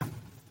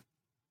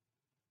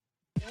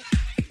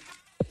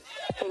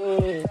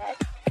Like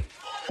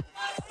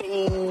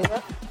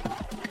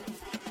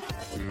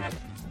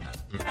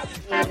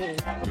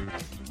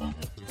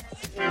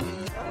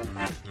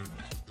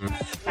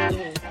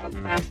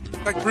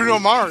Bruno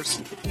Mars.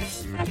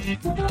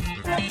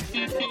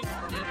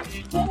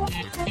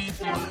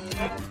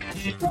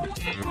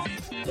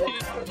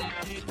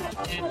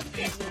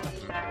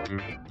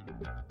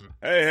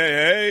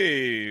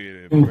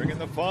 Hey, bringing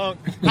the funk.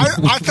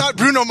 I thought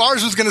Bruno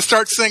Mars was going to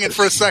start singing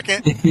for a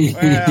second.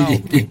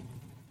 Well,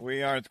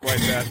 we aren't quite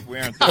that. We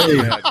aren't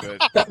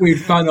that good. We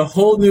found a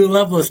whole new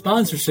level of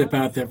sponsorship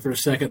out there for a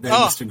second there,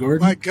 Mr.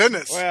 Gordon. My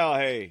goodness. Well,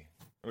 hey,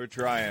 we're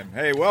trying.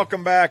 Hey,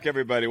 welcome back,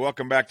 everybody.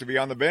 Welcome back to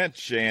Beyond the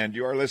Bench, and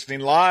you are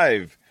listening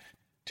live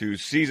to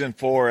Season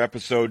 4,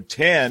 Episode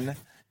 10.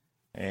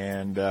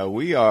 And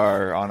we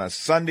are on a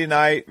Sunday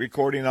night,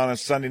 recording on a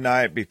Sunday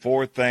night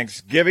before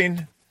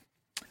Thanksgiving.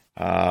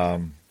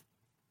 Golly,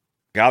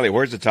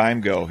 where's the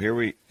time go? Here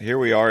we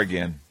are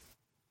again.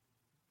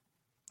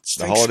 It's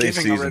the holiday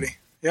Thanksgiving season. already.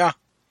 Yeah,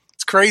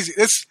 it's crazy.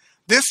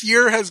 This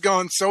year has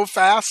gone so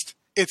fast.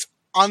 It's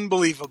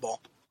unbelievable.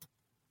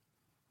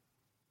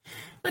 I'd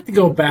like to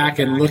go back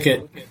and look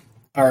at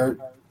our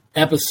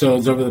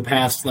episodes over the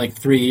past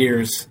 3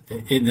 years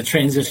in the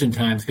transition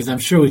times, because I'm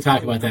sure we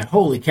talk about that.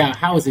 Holy cow,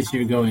 how is this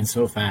year going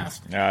so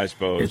fast? Yeah, I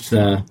suppose.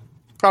 It's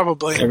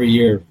probably every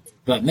year.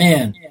 But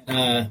man,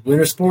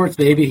 winter sports,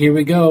 baby, here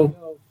we go.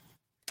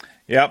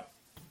 Yep.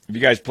 Have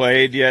you guys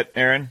played yet,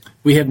 Aaron?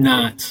 We have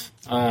not.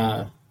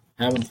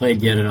 Haven't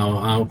played yet at all.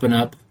 I'll open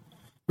up.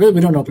 Really, we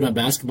don't open up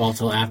basketball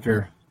till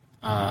after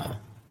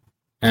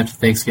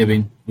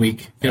Thanksgiving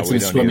week. Got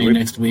some swimming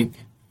next week,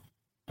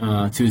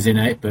 Tuesday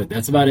night, but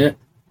that's about it.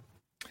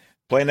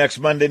 Play next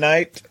Monday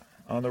night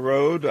on the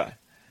road. I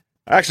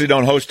actually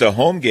don't host a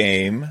home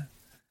game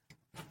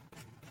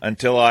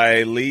until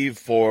I leave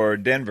for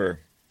Denver.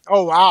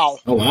 Oh wow!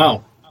 Oh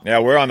wow! Yeah,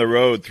 we're on the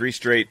road three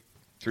straight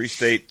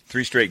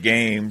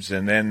games,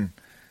 and then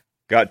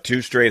got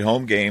 2 straight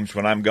home games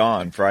when I'm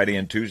gone, Friday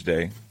and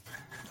Tuesday,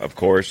 of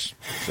course.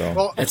 So,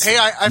 well, hey,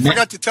 I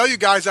forgot to tell you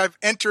guys, I've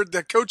entered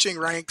the coaching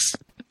ranks.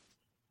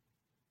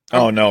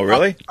 Oh no,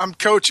 really? I'm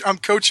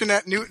coaching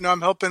at Newton.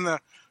 I'm helping the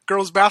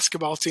girls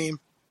basketball team.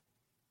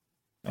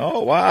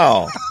 Oh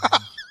wow!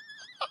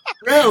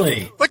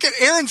 Really? Look at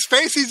Aaron's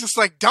face. He's just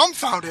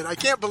dumbfounded. I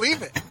can't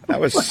believe it.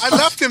 That was I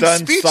left him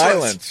stunned speechless.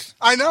 silence.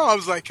 I know. I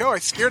was like, I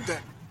scared the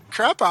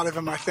crap out of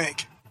him, I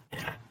think.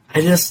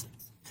 Can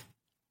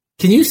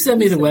you send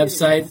me the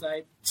website,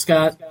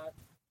 Scott?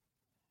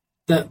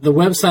 The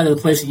website of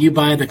the place that you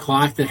buy the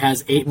clock that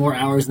has 8 more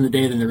hours in the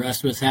day than the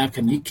rest of us have.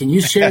 Can you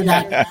share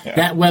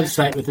that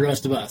website with the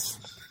rest of us?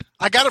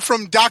 I got it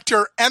from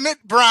Dr.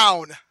 Emmett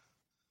Brown.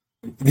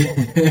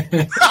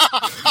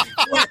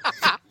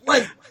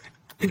 What?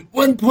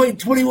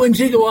 1.21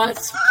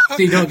 gigawatts.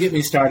 See, don't get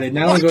me started.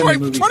 Now we're going to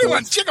movie 21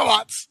 quotes.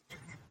 gigawatts.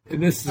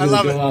 And this is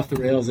going to go off the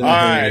rails. All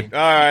right.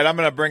 I'm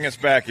going to bring us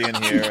back in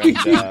here. And,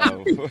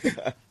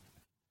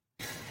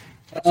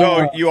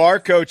 so you are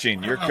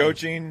coaching. You're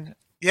coaching.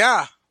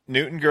 Yeah.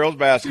 Newton girls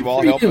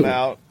basketball, helping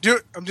out.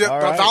 I'm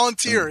a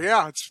volunteer.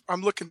 Yeah,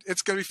 I'm looking.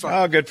 It's going to be fun.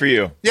 Oh, good for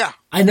you. Yeah.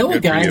 I know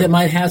a guy that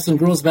might have some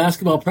girls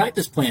basketball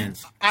practice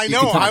plans. I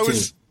know.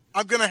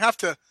 I'm going to have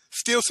to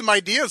steal some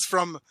ideas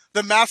from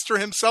the master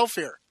himself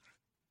here.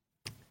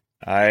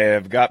 I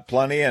have got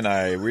plenty, and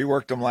I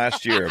reworked them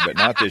last year, but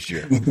not this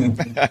year.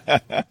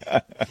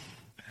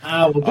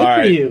 Well, good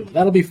for you.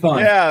 That'll be fun.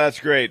 Yeah, that's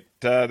great.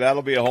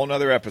 That'll be a whole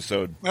nother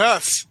episode.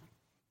 Yes.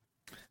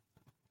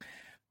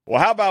 Well,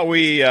 how about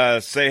we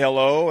say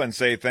hello and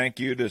say thank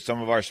you to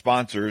some of our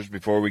sponsors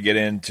before we get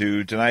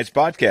into tonight's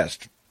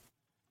podcast?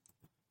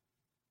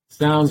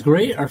 Sounds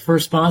great. Our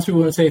first sponsor we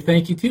want to say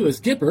thank you to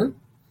is Gipper.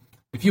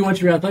 If you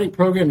want your athletic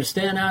program to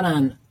stand out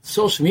on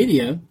social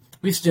media,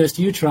 we suggest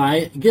you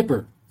try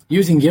Gipper.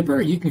 Using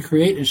Gipper, you can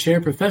create and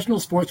share professional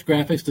sports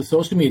graphics to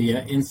social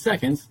media in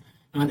seconds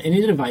on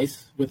any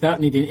device without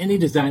needing any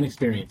design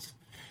experience.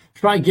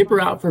 Try Gipper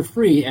out for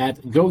free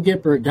at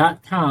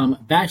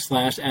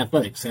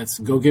gogipper.com/athletics. That's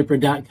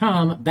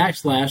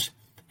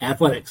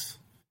gogipper.com/athletics.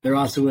 They're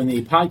also in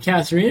the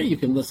podcast arena. You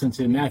can listen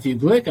to Matthew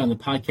Glick on the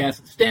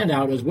podcast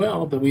Standout as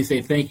well, but we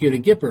say thank you to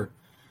Gipper,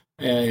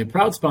 a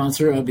proud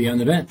sponsor of Beyond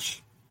the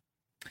Bench.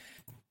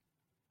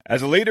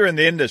 As a leader in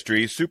the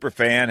industry,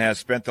 Superfan has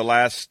spent the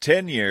last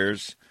 10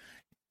 years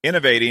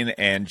innovating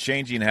and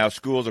changing how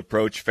schools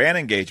approach fan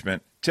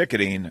engagement,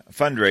 ticketing,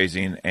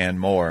 fundraising, and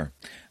more.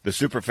 The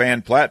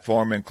Superfan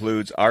platform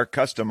includes our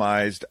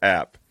customized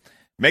app.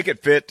 Make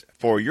it fit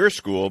for your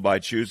school by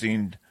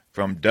choosing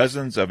from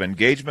dozens of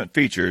engagement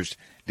features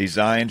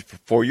designed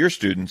for your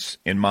students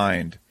in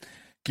mind.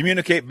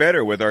 Communicate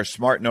better with our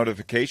smart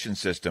notification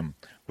system,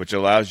 which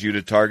allows you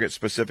to target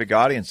specific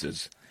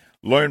audiences.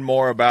 Learn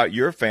more about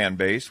your fan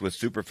base with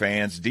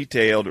Superfan's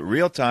detailed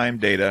real-time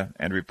data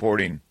and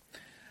reporting.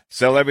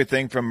 Sell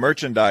everything from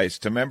merchandise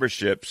to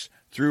memberships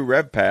through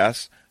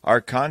RevPass,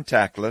 our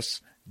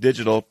contactless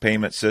digital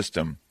payment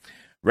system.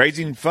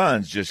 Raising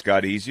funds just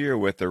got easier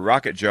with the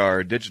Rocket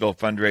Jar digital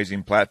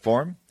fundraising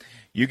platform.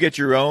 You get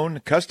your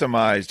own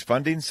customized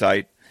funding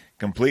site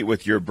complete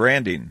with your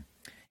branding.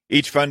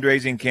 Each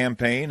fundraising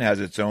campaign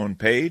has its own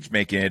page,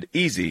 making it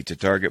easy to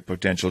target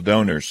potential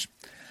donors.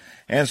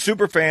 And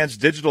Superfan's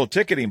digital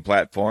ticketing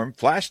platform,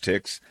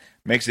 FlashTix,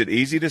 makes it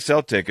easy to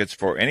sell tickets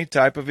for any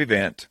type of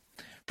event.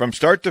 From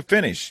start to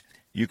finish,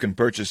 you can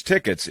purchase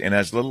tickets in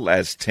as little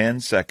as 10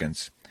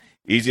 seconds.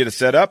 Easy to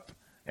set up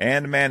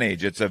and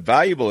manage. It's a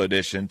valuable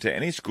addition to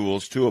any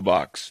school's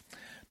toolbox.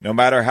 No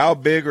matter how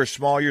big or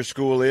small your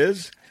school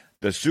is,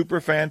 the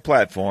Superfan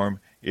platform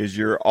is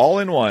your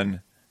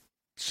all-in-one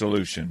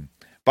solution.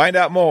 Find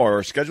out more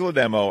or schedule a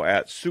demo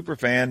at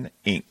Superfan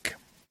Inc.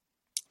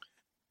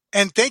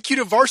 And thank you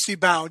to Varsity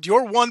Bound,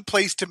 your one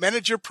place to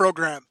manage your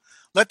program.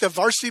 Let the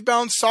Varsity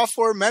Bound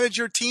software manage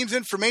your team's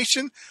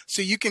information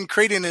so you can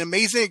create an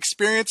amazing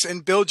experience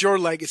and build your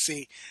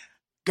legacy.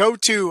 Go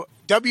to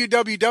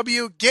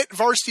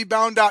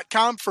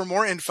www.getvarsitybound.com for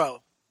more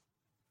info.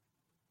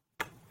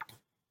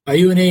 Are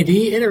you an AD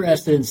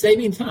interested in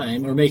saving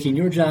time or making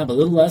your job a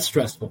little less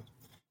stressful?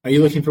 Are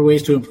you looking for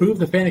ways to improve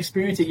the fan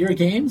experience at your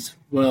games?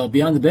 Well,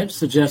 Beyond the Bench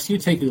suggests you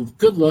take a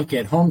good look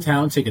at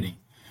Hometown Ticketing.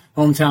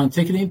 Hometown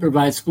Ticketing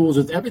provides schools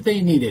with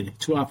everything needed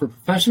to offer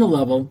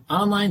professional-level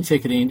online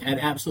ticketing at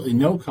absolutely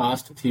no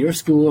cost to your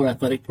school or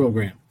athletic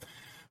program.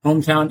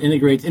 Hometown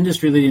integrates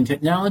industry-leading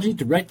technology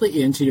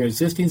directly into your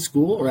existing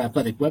school or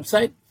athletic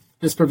website.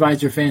 This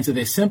provides your fans with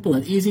a simple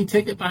and easy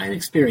ticket buying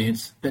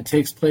experience that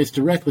takes place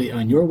directly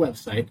on your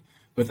website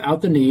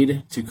without the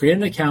need to create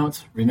an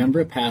account, remember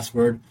a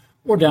password,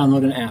 or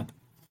download an app.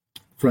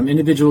 From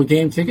individual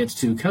game tickets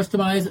to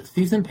customized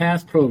season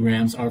pass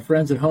programs, our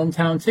friends at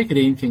Hometown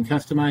Ticketing can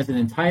customize an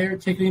entire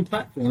ticketing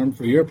platform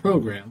for your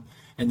program.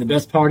 And the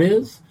best part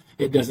is,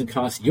 it doesn't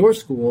cost your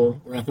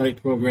school or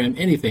athletic program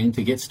anything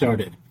to get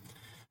started.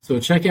 So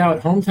check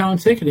out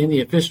Hometown Ticketing,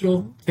 the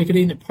official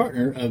ticketing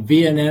partner of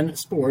VNN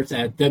Sports,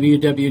 at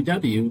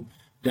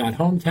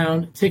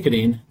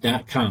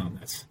www.hometownticketing.com.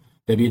 That's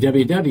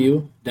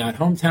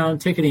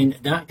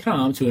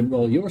www.hometownticketing.com to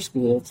enroll your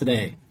school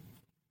today.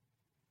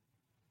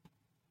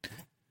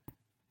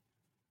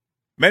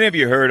 Many of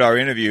you heard our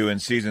interview in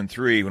Season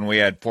 3 when we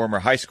had former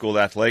high school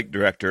athletic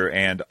director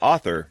and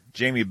author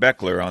Jamie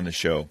Beckler on the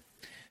show.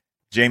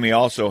 Jamie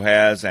also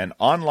has an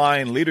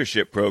online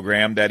leadership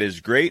program that is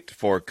great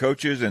for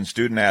coaches and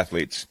student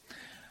athletes.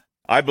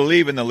 I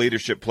believe in the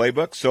leadership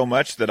playbook so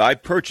much that I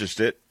purchased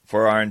it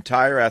for our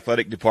entire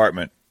athletic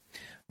department.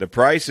 The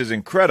price is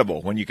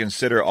incredible when you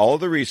consider all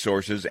the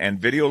resources and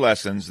video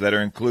lessons that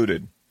are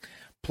included.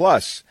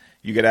 Plus,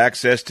 you get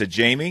access to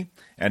Jamie,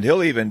 and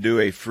he'll even do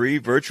a free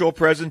virtual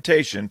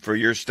presentation for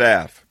your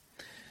staff.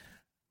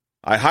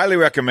 I highly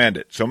recommend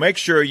it, so make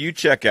sure you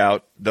check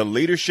out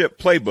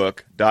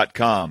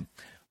theleadershipplaybook.com.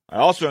 I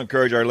also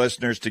encourage our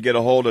listeners to get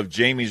a hold of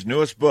Jamie's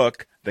newest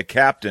book, The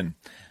Captain.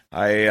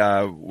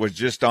 I was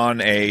just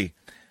on a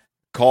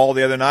call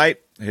the other night,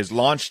 his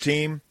launch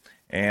team,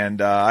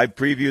 and I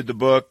previewed the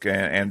book,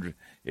 and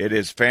it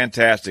is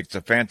fantastic. It's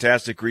a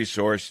fantastic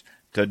resource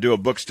to do a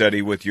book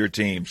study with your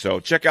team.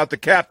 So check out The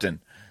Captain.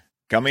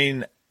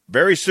 Coming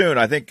very soon,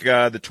 I think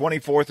the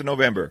 24th of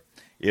November,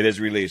 it is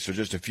released. So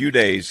just a few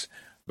days.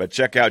 But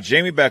check out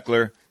Jamie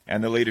Beckler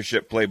and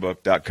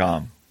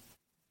theleadershipplaybook.com.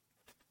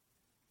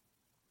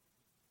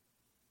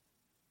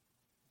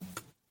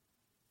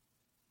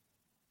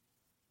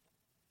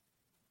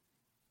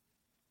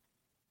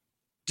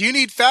 Do you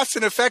need fast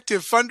and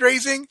effective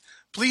fundraising?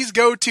 Please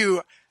go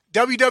to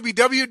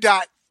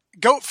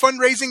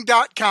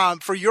www.goatfundraising.com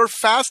for your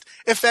fast,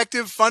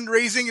 effective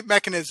fundraising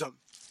mechanism.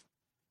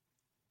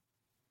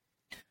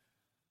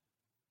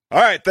 All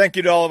right, thank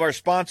you to all of our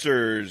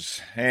sponsors.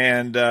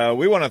 And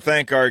we want to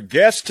thank our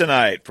guest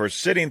tonight for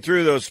sitting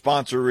through those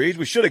sponsor reads.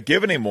 We should have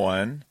given him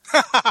one.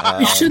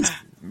 You should.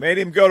 Made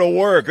him go to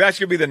work. That's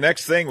going to be the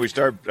next thing. We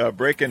start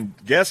breaking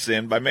guests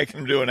in by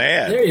making them do an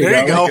ad. There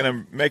you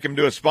go. Make them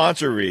do a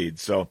sponsor read.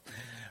 So,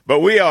 but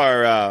we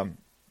are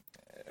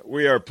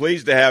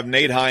pleased to have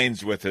Nate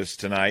Hines with us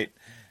tonight.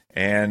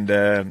 And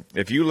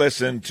if you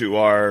listen to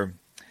our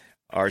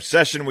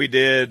session we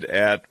did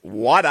at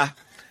WADA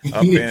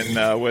up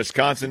in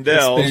Wisconsin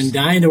Dells. It's been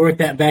dying to work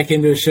that back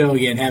into a show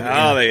again,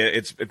 haven't you?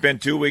 It's been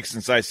 2 weeks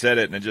since I said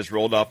it, and it just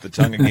rolled off the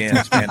tongue again.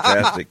 It's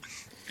fantastic.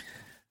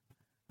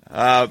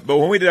 But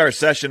when we did our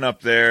session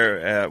up there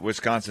at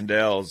Wisconsin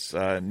Dells,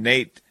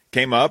 Nate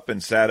came up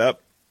and sat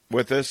up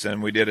with us,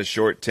 and we did a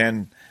short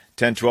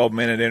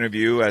 12-minute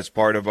interview as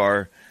part of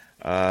our,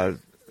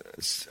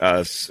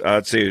 let's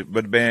see, it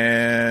would have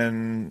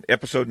been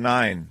episode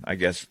 9, I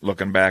guess,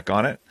 looking back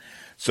on it.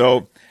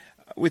 So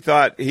we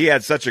thought he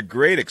had such a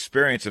great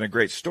experience and a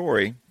great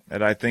story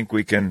that I think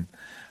we can,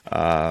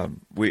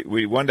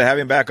 we wanted to have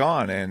him back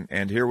on,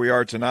 and here we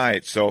are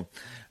tonight. So,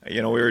 you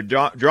know, we were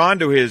drawn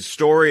to his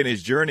story and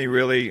his journey,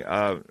 really,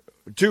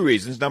 2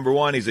 reasons. Number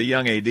one, he's a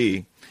young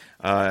AD,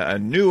 a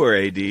newer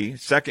AD,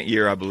 second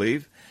year, I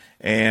believe.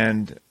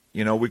 And,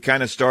 you know, we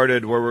kind of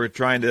started where we're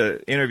trying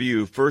to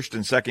interview first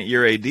and second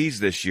year ADs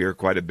this year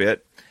quite a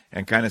bit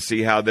and kind of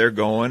see how they're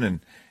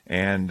going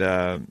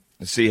and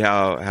see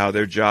how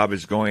their job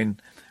is going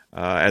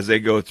as they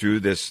go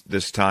through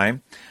this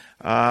time.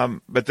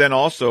 but then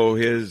also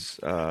his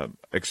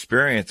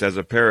experience as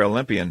a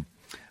Paralympian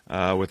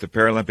with the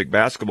Paralympic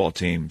basketball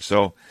team.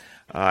 So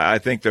I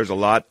think there's a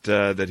lot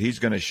that he's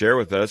going to share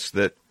with us,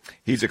 that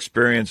he's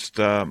experienced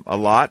a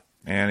lot,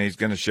 and he's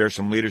going to share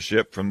some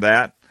leadership from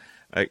that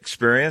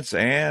experience,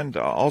 and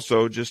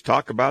also just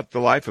talk about the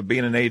life of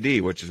being an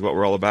AD, which is what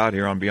we're all about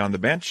here on Beyond the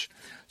Bench.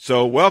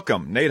 So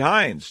welcome, Nate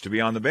Hines, to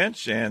Beyond the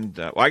Bench, and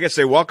I guess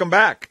say welcome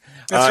back.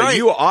 That's right.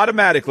 You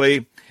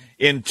automatically,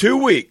 in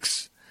 2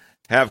 weeks,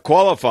 have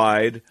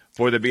qualified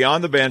for the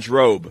Beyond the Bench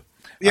robe.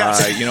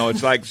 Yes.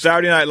 It's like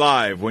Saturday Night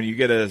Live when you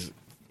get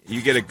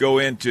to go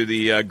into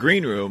the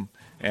green room,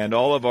 and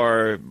all of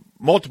our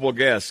multiple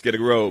guests get a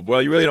robe.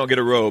 Well, you really don't get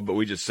a robe, but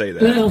we just say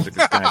that. Well, It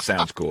kind of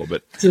sounds cool,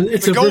 but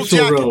it's a gold virtual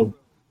jacket. robe.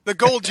 The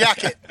gold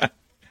jacket.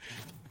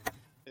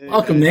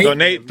 Welcome, Nate. so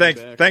Nate,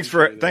 thanks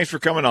for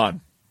coming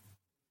on.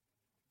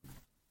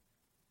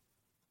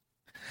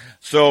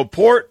 So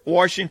Port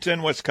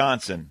Washington,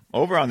 Wisconsin,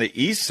 over on the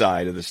east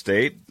side of the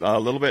state, a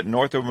little bit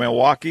north of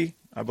Milwaukee,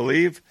 I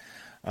believe.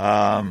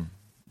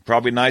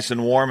 Probably nice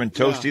and warm and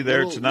toasty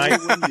there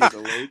tonight. Little windy.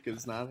 The lake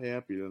is not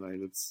happy tonight.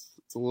 It's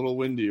a little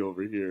windy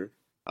over here.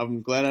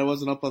 I'm glad I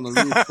wasn't up on the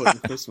roof putting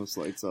Christmas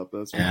lights up.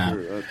 That's for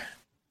sure. That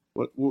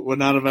would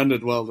not have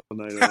ended well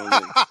tonight, I don't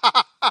think.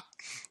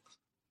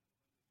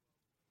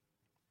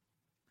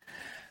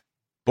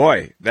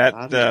 Boy,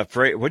 that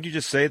phrase, what did you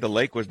just say? The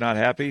lake was not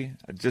happy?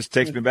 It just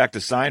takes me back to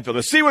Seinfeld.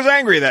 The sea was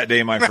angry that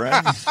day, my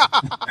friends.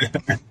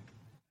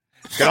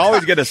 Can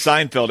always get a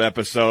Seinfeld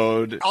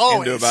episode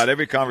into about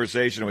every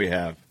conversation we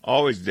have.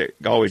 Always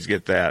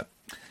get that.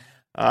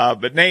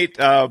 But Nate,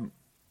 we're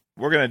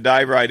going to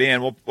dive right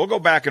in. We'll go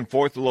back and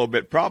forth a little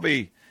bit,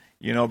 probably,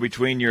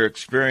 between your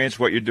experience,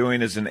 what you're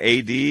doing as an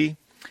AD,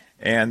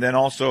 and then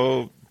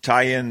also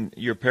tie in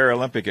your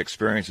Paralympic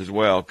experience as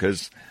well,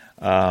 because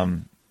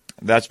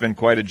that's been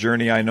quite a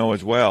journey, I know,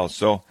 as well.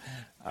 So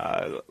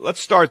let's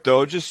start,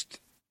 though. Just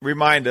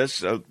remind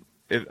us,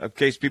 in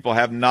case people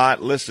have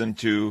not listened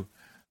to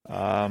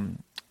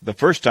the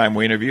first time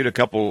we interviewed a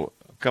couple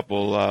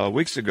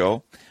weeks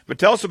ago. But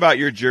tell us about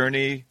your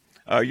journey,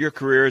 your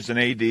career as an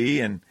AD,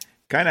 and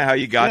kind of how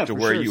you got to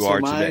where you are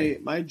today.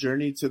 My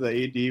journey to the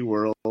AD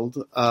world,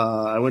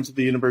 I went to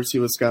the University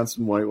of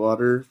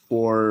Wisconsin-Whitewater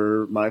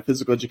for my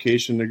physical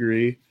education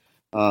degree.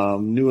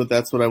 Knew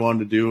that's what I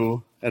wanted to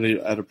do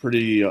at a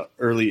pretty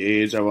early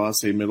age. I want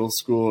to say middle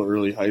school,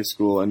 early high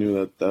school. I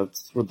knew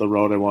that's what the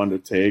road I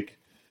wanted to take.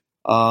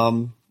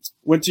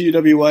 Went to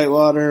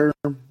UW-Whitewater,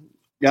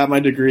 got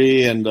my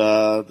degree, and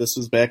this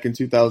was back in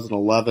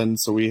 2011,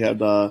 so we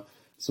had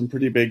some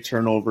pretty big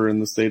turnover in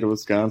the state of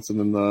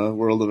Wisconsin in the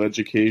world of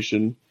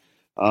education.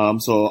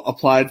 So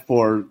applied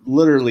for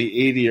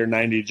literally 80 or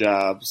 90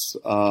 jobs.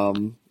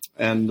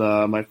 And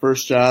my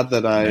first job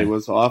that I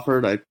was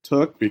offered, I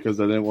took because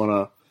I didn't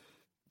want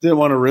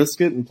to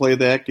risk it and play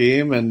that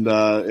game. And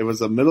it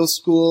was a middle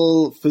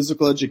school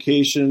physical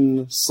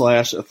education /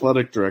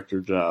 athletic director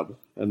job.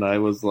 And I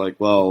was like,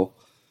 well,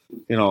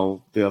 the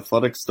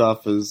athletic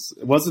stuff it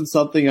wasn't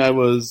something I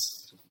was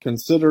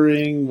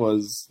considering,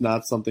 was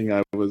not something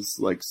I was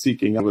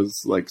seeking. I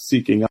was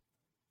seeking out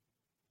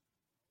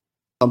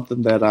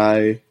something that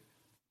I,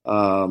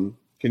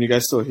 can you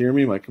guys still hear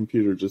me? My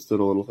computer just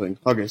did a little thing.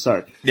 Okay,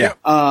 sorry. Yeah.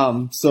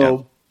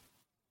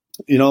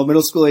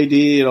 Middle school AD,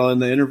 in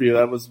the interview,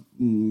 that was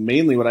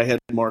mainly what I had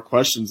more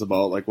questions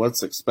about, like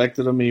what's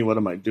expected of me, what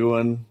am I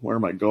doing, where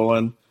am I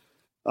going?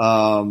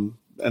 And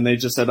they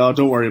just said, oh,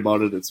 don't worry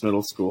about it, it's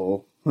middle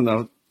school.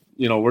 No,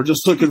 we're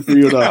just looking for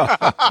you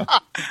to,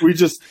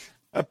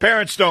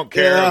 parents don't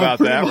care about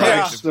that, much.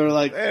 right? They're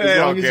like, as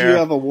long as you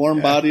have a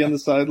warm body on the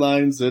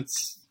sidelines,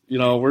 it's,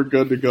 we're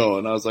good to go.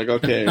 And I was like,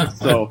 okay.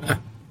 So,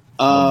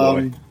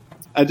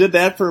 I did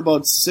that for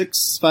about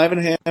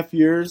 5.5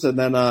 years. And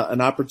then, an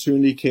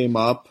opportunity came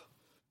up,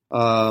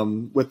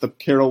 with the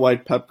Carol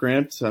White PEP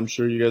grant. I'm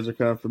sure you guys are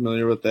kind of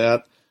familiar with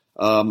that.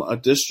 A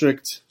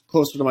district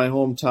closer to my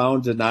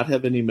hometown did not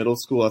have any middle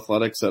school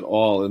athletics at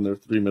all in their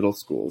 3 middle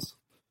schools.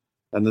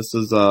 And this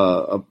is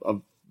a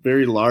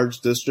very large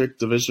district,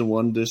 Division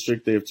I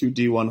district. They have 2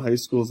 D1 high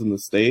schools in the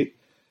state.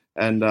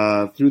 And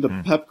through the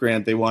PEP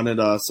grant, they wanted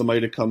somebody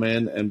to come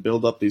in and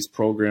build up these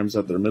programs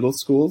at their middle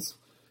schools.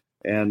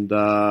 And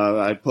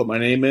I put my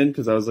name in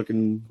because I was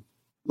looking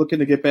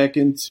to get back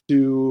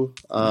into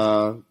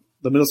the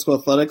middle school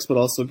athletics, but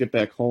also get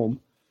back home.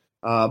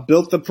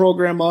 Built the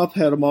program up,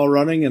 had them all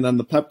running, and then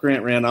the PEP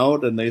grant ran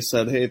out, and they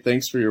said, "Hey,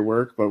 thanks for your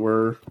work, but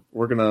we're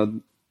gonna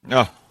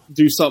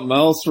do something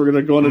else. We're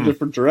gonna go in a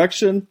different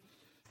direction."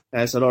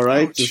 And I said, "All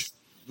right, just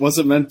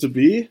wasn't meant to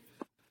be."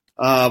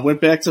 Went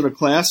back to the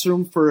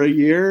classroom for a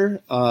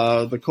year,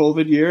 the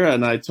COVID year,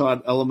 and I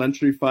taught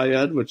elementary Phi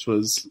Ed, which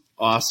was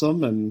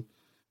awesome.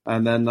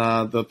 And then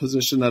the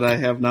position that I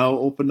have now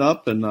opened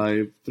up, and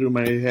I threw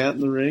my hat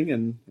in the ring,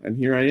 and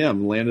here I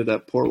am, landed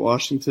at Port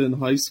Washington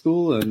High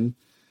School, and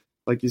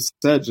like you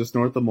said, just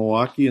north of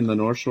Milwaukee in the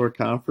North Shore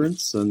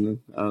Conference, and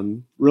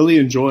I'm really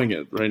enjoying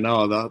it right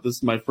now. This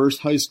is my first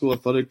high school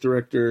athletic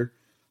director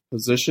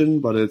position,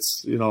 but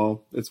it's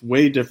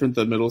way different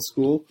than middle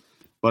school.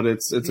 but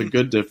it's a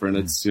good different.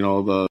 It's, you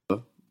know,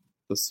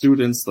 the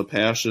students, the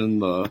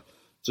passion,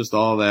 just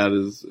all that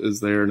is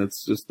there, and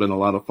it's just been a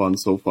lot of fun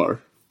so far.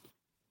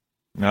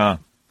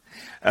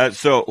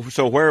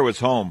 So where was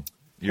home?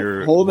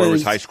 Where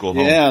was high school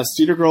home? Yeah,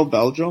 Cedar Grove,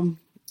 Belgium.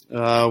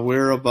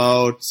 We're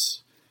about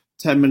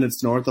 10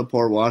 minutes north of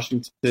Port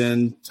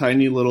Washington.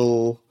 Tiny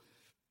little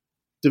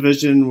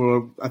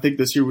division. I think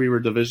this year we were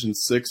Division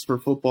 6 for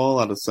football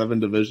out of 7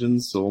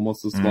 divisions, so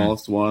almost the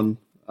smallest one.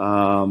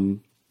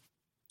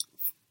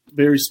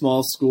 Very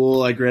small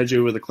school. I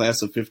graduated with a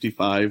class of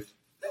 55.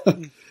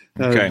 Okay.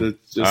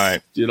 Just, all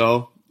right. You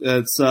know,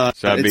 it's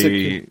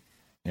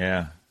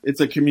it's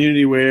a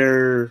community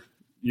where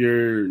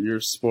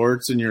your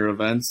sports and your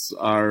events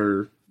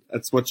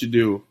that's what you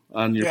do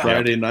on your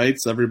Friday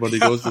nights. Everybody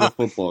goes to the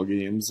football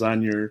games.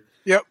 On your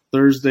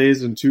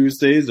Thursdays and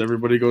Tuesdays,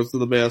 everybody goes to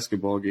the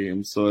basketball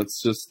games. So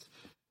it's just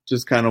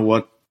kind of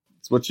what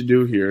you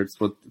do here. It's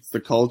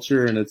the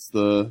culture, and it's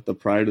the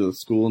pride of the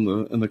school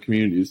and the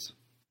communities.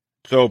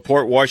 So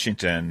Port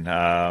Washington,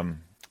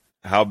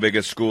 how big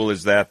a school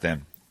is that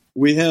then?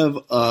 We have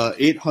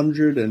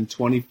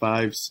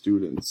 825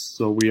 students.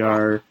 So we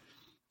are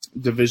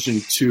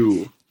Division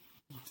 2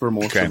 for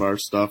most of our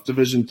stuff.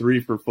 Division 3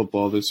 for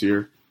football this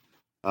year.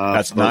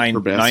 That's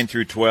 9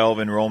 through 12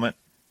 enrollment?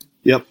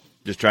 Yep.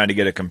 Just trying to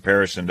get a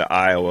comparison to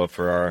Iowa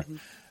for our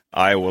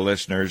Iowa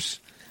listeners.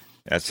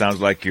 That sounds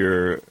like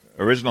your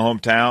original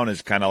hometown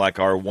is kind of like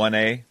our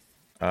 1A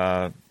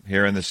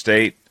here in the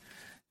state.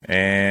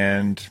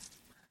 And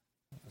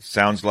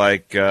sounds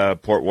like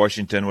Port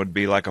Washington would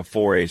be like a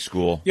 4A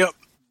school. Yep.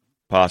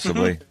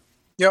 Possibly. Mm-hmm.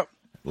 Yep.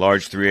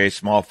 Large 3A,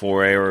 small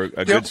 4A, or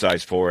a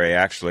good-sized 4A,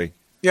 actually.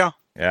 Yeah.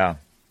 Yeah.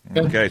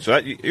 Okay, so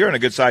you're in a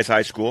good-sized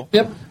high school.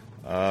 Yep.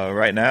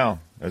 Right now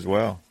as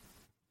well.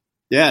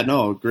 Yeah,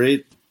 no,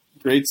 great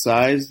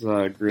size,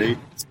 great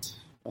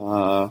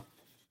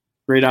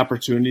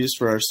opportunities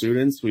for our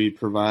students. We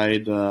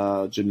provide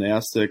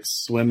gymnastics,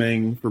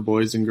 swimming for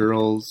boys and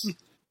girls,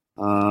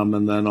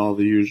 and then all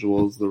the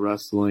usuals, the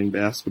wrestling,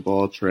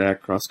 basketball,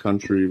 track, cross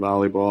country,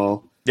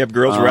 volleyball. You have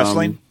girls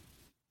wrestling?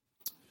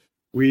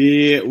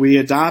 We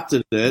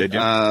adopted it. Did you?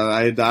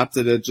 I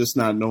adopted it just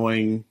not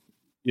knowing,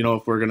 you know,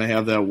 if we're going to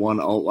have that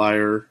one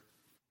outlier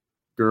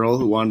girl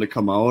who wanted to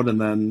come out. And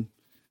then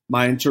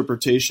my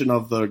interpretation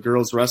of the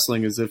girls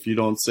wrestling is if you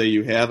don't say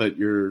you have it,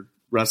 your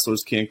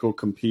wrestlers can't go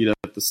compete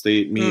at the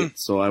state meet.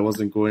 So I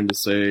wasn't going to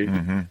say,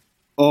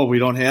 oh, we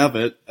don't have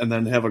it, and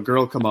then have a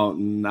girl come out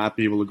and not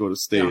be able to go to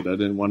state. I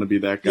didn't want to be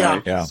that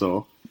guy. Yeah.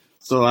 So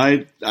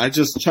I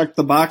just checked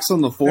the box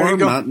on the form,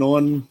 not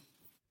knowing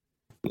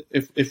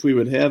if we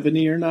would have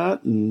any or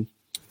not. And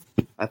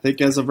I think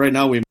as of right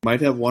now, we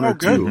might have one or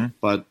two,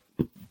 but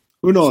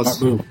who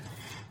knows?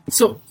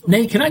 So,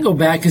 Nate, can I go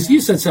back? Because you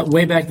said something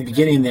way back at the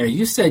beginning there.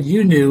 You said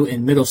you knew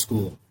in middle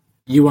school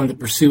you wanted to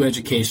pursue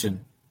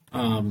education.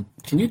 Can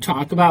you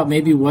talk about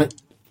maybe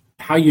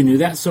how you knew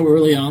that so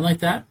early on like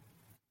that?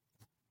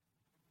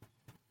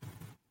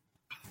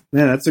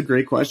 Man, that's a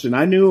great question.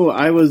 I knew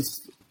I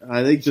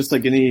think just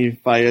like any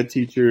FIA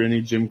teacher,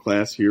 any gym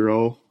class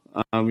hero.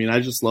 I mean,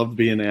 I just loved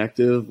being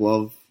active,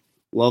 loved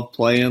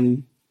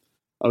playing.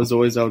 I was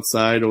always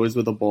outside, always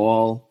with a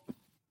ball.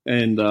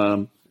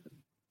 And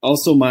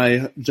also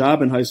my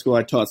job in high school,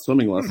 I taught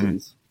swimming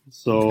lessons.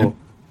 So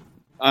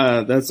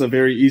that's a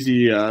very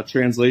easy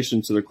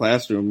translation to the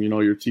classroom. You know,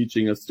 you're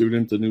teaching a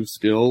student a new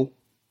skill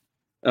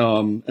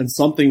and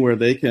something where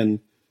they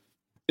can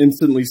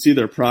instantly see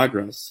their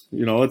progress.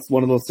 You know, it's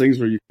one of those things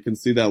where you can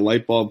see that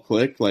light bulb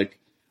click. Like,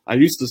 I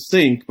used to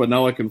sink, but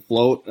now I can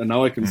float, and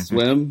now I can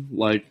swim.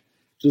 Like,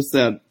 just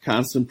that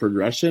constant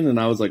progression. And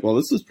I was like, well,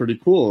 this is pretty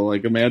cool.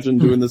 Like, imagine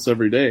doing this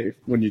every day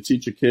when you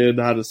teach a kid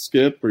how to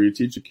skip or you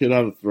teach a kid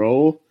how to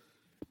throw.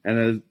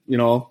 And, you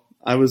know,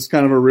 I was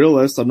kind of a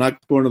realist. I'm not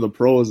going to the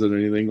pros at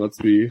anything. Let's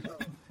be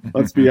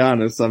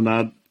honest. I'm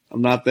not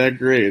that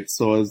great.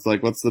 So I was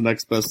like, what's the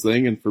next best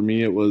thing? And for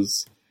me, it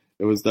was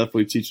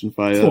definitely teaching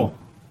FIA. Cool.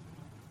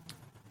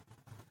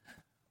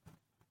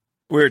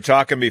 We were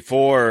talking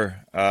before,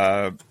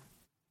 Aaron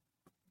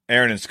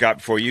and Scott,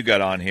 before you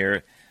got on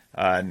here.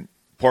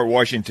 Port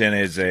Washington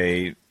is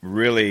a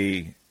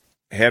really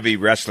heavy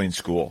wrestling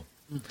school.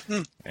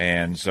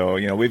 And so,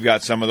 you know, we've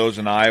got some of those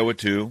in Iowa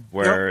too,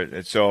 where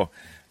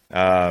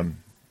I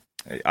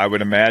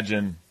would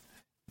imagine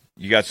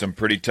you got some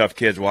pretty tough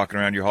kids walking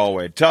around your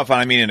hallway. Tough,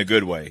 I mean in a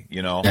good way,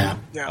 you know.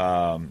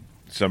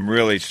 Some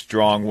really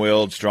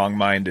strong-willed,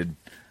 strong-minded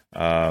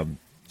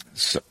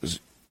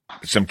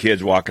some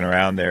kids walking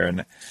around there.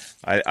 And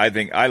I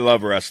think I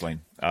love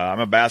wrestling. I'm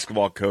a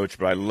basketball coach,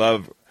 but I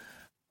love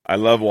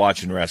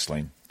watching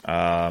wrestling.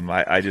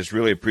 I just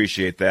really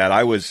appreciate that.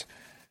 I was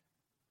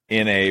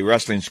in a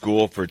wrestling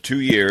school for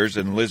 2 years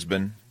in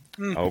Lisbon,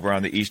 over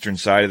on the eastern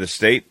side of the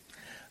state,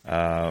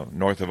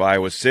 north of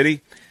Iowa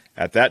City.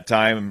 At that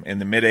time, in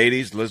the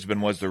mid-'80s,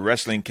 Lisbon was the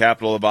wrestling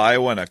capital of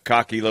Iowa, and a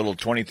cocky little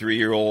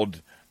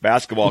 23-year-old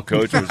basketball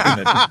coach was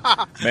going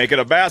to make it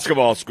a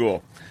basketball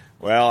school.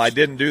 Well, I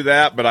didn't do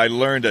that, but I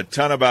learned a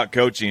ton about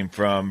coaching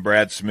from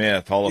Brad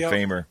Smith, Hall of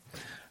Famer.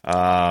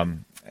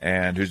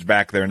 and who's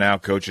back there now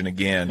coaching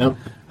again.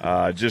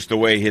 Yep. Just the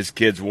way his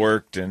kids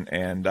worked,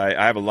 and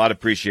I have a lot of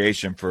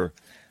appreciation for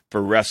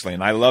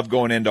wrestling. I love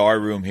going into our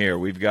room here.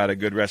 We've got a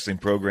good wrestling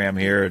program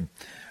here,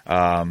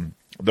 and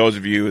those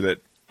of you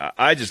that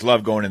I just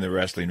love going in the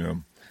wrestling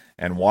room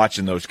and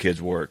watching those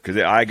kids work,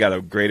 because I got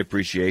a great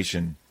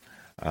appreciation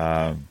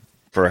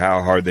for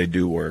how hard they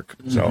do work.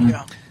 So.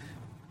 Yeah.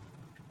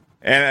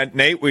 And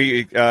Nate,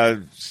 we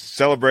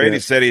celebrated. He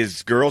said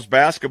his girls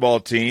basketball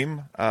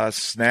team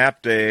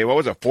snapped a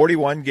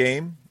 41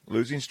 game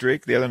losing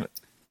streak the other.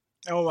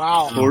 Oh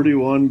wow,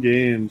 41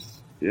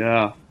 games.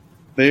 Yeah,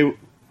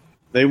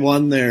 they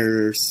won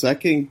their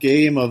second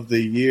game of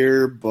the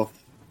year before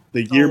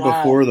the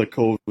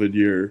COVID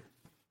year.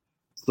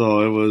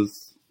 So it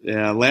was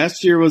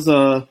Last year was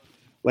a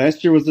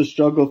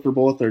struggle for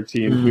both our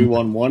teams. We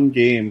won one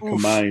game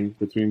combined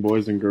between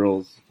boys and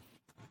girls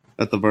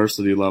at the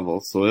varsity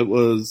level. So it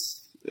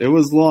was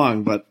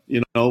long, but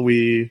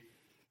we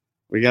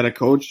got a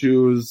coach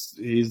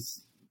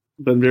he's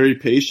been very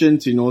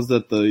patient. He knows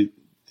that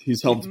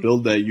he's helped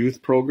build that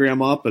youth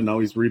program up, and now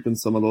he's reaping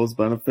some of those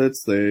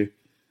benefits. They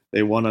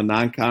won a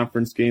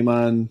non-conference game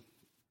on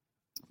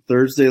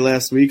Thursday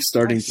last week,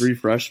 starting 3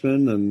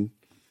 freshmen, and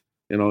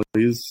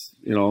he's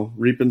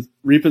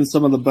reaping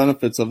some of the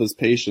benefits of his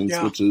patience,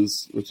 which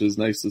is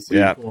nice to see.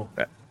 Yeah. Cool.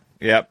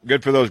 Yeah,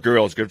 good for those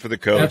girls. Good for the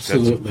coach.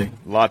 Absolutely.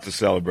 That's a lot to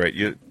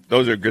celebrate.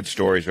 Those are good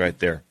stories right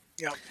there.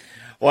 Yeah.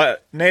 Well,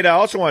 Nate, I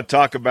also want to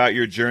talk about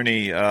your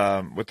journey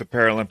with the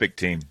Paralympic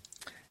team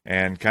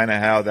and kind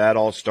of how that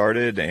all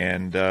started.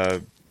 And,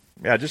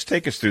 just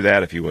take us through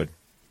that if you would.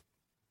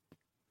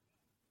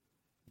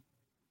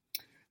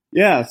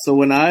 Yeah, so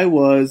when I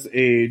was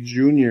a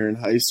junior in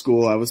high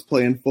school, I was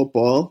playing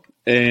football,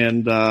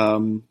 and I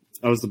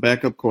was the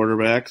backup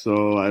quarterback,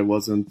 so I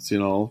wasn't,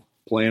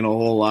 playing a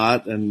whole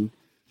lot. And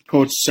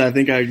Coach, I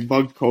think I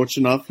bugged Coach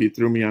enough. He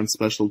threw me on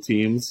special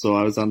teams, so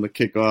I was on the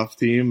kickoff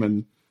team.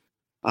 And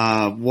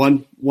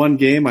one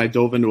game, I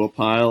dove into a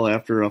pile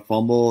after a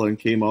fumble and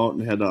came out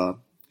and had a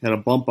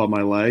bump on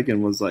my leg,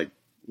 and was like,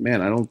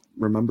 man, I don't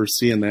remember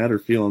seeing that or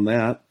feeling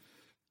that.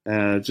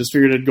 Just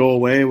figured it'd go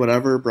away,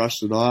 whatever,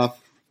 brushed it off.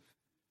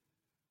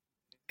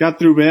 Got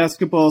through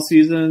basketball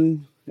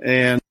season,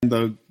 and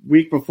the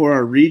week before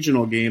our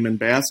regional game in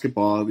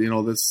basketball,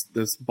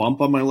 this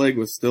bump on my leg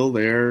was still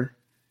there.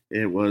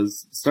 It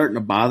was starting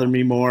to bother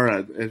me more.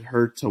 It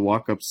hurt to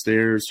walk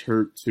upstairs,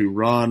 hurt to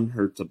run,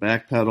 hurt to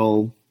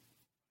backpedal.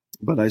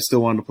 But I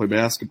still wanted to play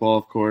basketball,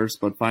 of course.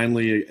 But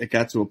finally, it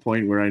got to a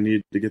point where I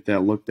needed to get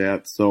that looked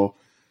at. So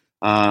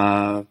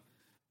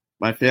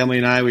my family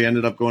and I, we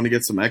ended up going to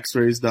get some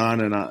x-rays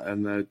done.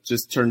 And it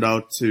just turned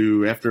out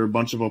to, after a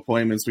bunch of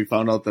appointments, we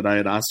found out that I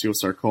had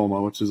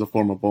osteosarcoma, which is a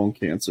form of bone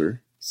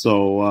cancer.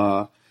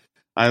 So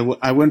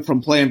I went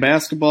from playing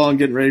basketball and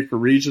getting ready for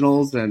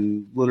regionals,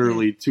 and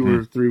literally 2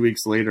 or 3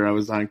 weeks later, I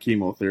was on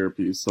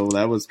chemotherapy. So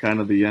that was kind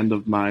of the end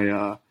of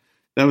my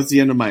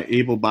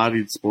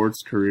able-bodied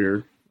sports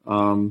career,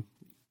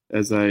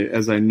 as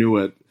I knew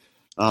it.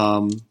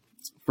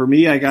 For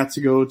me, I got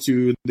to go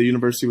to the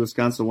University of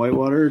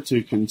Wisconsin-Whitewater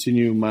to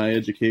continue my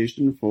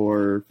education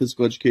for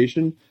physical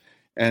education,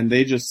 and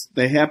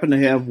they happened to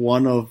have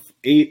one of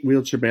 8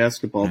 wheelchair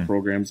basketball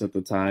programs at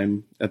the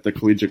time at the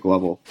collegiate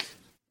level.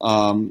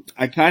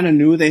 I kind of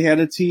knew they had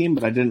a team,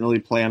 but I didn't really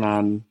plan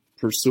on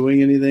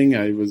pursuing anything.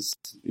 I was,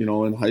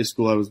 in high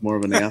school, I was more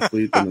of an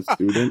athlete than a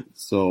student.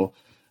 So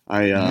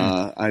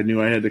I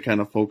knew I had to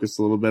kind of focus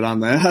a little bit on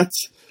that.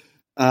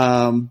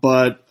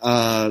 But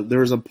there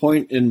was a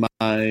point in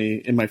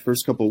my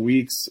first couple of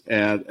weeks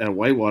at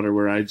Whitewater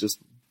where I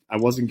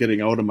wasn't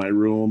getting out of my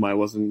room. I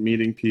wasn't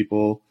meeting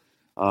people.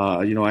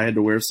 I had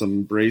to wear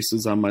some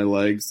braces on my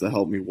legs to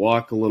help me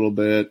walk a little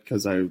bit,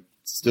 because I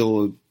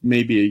still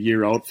maybe a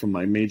year out from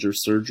my major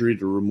surgery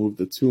to remove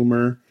the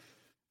tumor.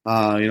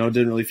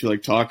 Didn't really feel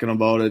like talking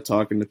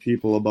to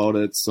people about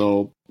it.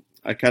 So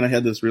I kind of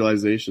had this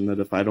realization that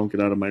if I don't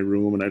get out of my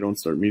room and I don't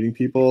start meeting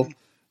people,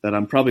 that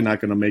I'm probably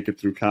not going to make it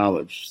through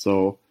college.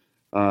 So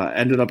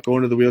ended up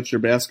going to the wheelchair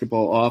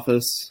basketball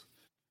office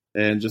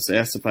and just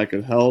asked if I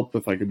could help,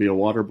 if I could be a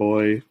water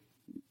boy,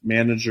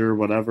 manager,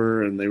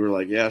 whatever. And they were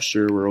like, yeah,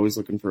 sure, we're always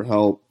looking for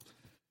help.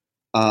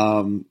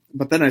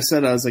 But then I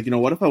was like,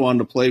 what if I wanted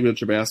to play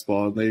wheelchair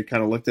basketball? And they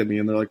kind of looked at me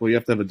and they're like, well, you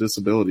have to have a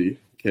disability,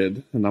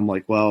 kid. And I'm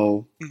like,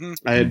 well,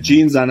 I had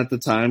jeans on at the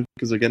time,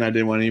 because again, I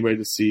didn't want anybody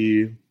to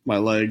see my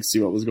legs,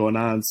 see what was going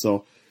on.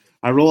 So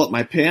I roll up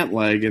my pant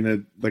leg,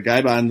 and the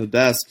guy behind the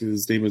desk,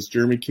 his name was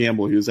Jeremy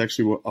Campbell. He was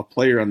actually a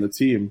player on the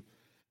team.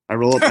 I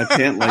roll up my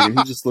pant leg, and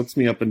he just looks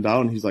me up and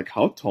down. And he's like,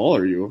 how tall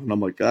are you? And I'm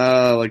like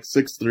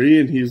 6'3".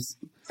 And he's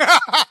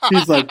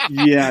like,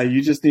 yeah,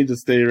 you just need to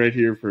stay right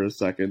here for a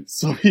second.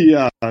 So he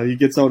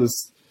gets out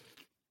his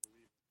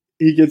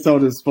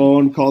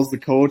phone, calls the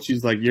coach.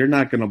 He's like, you're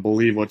not going to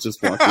believe what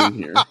just walked in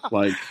here.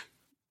 Like,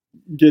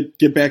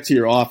 get back to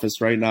your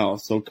office right now.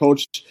 So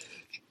Coach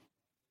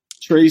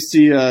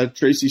Tracy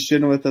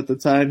Chenoweth at the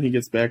time, he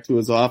gets back to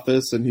his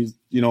office, and he's,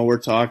 we're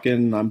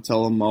talking, I'm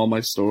telling him all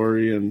my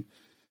story, and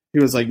he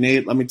was like,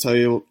 Nate, let me tell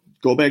you,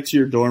 go back to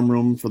your dorm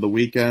room for the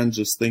weekend.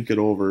 Just think it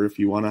over. If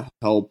you want to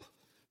help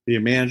be a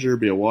manager,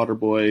 be a water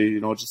boy,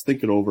 just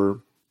think it over.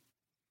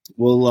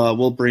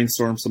 We'll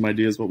brainstorm some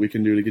ideas what we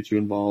can do to get you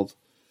involved.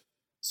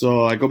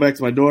 So I go back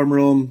to my dorm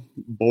room,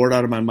 bored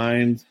out of my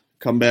mind.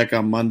 Come back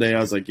on Monday. I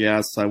was like,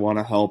 yes, I want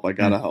to help. I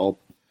got to help.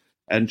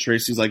 And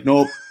Tracy's like,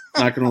 nope,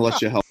 not going to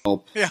let you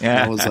help. Yeah. And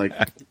I was like,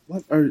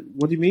 what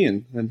do you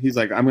mean? And he's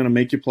like, I'm going to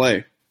make you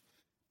play.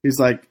 He's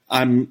like,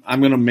 I'm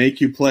going to make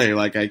you play.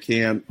 Like, I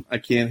can't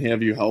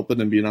have you helping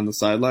and being on the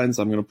sidelines.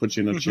 I'm going to put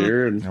you in a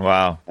chair and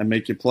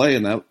make you play.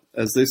 And that,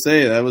 as they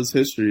say, that was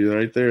history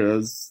right there.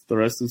 The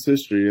rest is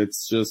history.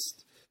 It's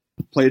just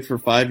played for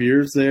 5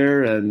 years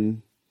there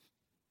and,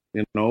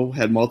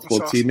 had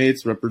multiple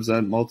teammates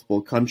represent multiple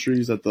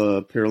countries at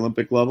the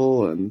Paralympic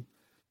level. And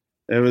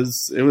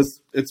it's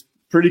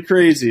pretty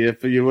crazy.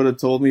 If you would have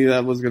told me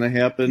that was going to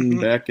happen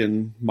back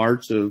in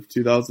March of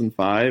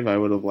 2005, I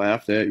would have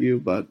laughed at you.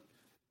 But,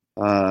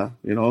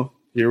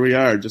 here we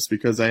are, just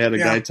because I had a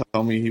guy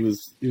tell me he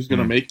was going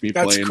to make me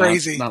play,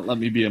 crazy. Not let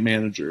me be a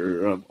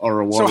manager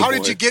or a water boy. So how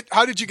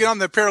did you get on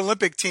the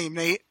Paralympic team,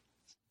 Nate?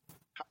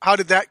 How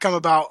did that come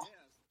about?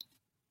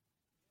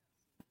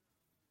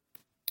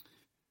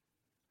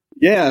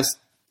 Yes.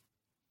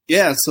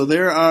 Yeah. So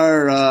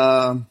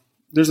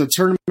there's a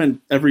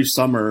tournament every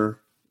summer,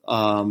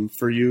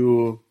 for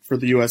the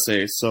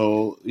USA.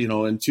 So,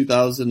 in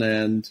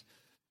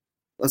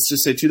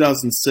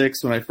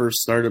 2006, when I first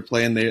started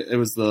playing,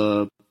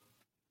 that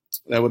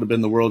would have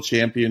been the World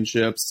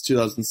Championships.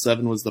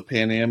 2007 was the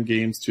Pan Am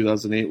Games.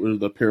 2008 were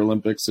the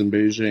Paralympics in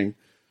Beijing.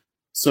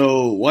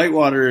 So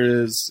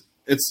Whitewater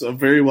it's a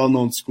very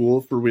well-known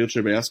school for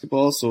wheelchair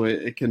basketball. So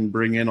it can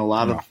bring in a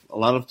lot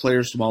of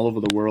players from all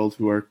over the world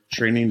who are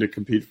training to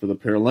compete for the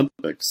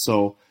Paralympics.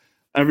 So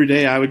every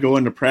day I would go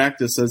into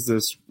practice as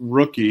this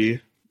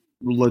legit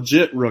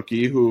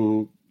rookie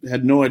who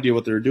had no idea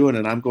what they were doing,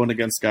 and I'm going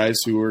against guys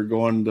who were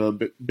going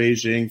to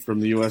Beijing from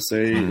the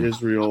USA,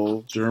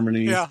 Israel,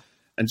 Germany,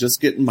 and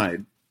just getting my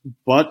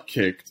butt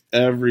kicked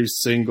every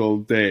single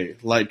day.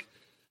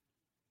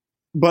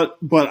 But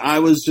I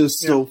was just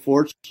so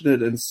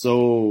fortunate and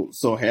so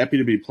happy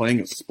to be playing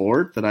a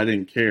sport that I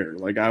didn't care.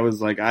 Like, I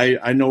was like,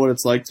 I know what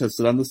it's like to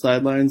sit on the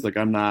sidelines. Like,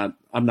 I'm not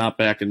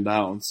backing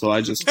down. So I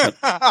just kept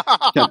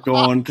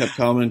going, kept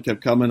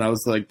coming. I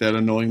was like that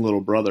annoying little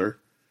brother.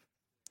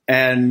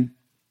 And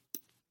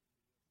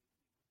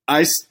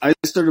I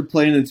started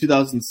playing in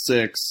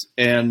 2006,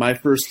 and my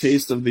first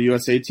taste of the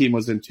USA team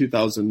was in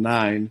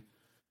 2009.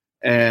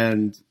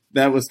 And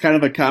that was kind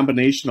of a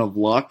combination of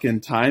luck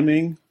and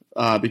timing.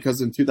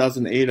 Because in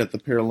 2008 at the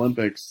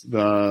Paralympics,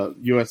 the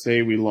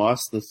USA, we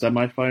lost the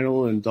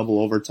semifinal in double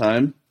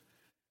overtime,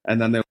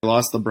 and then they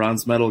lost the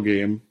bronze medal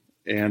game.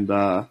 And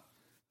a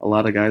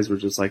lot of guys were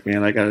just like,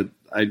 man,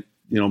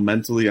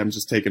 mentally, I'm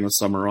just taking a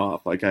summer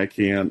off. Like, I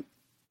can't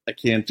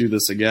do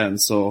this again.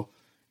 So,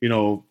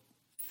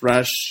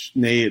 fresh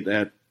Nate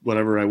at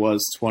whatever I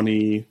was,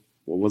 20,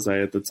 what was I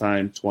at the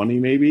time? 20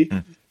 maybe,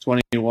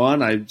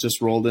 21. I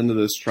just rolled into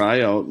this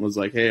tryout and was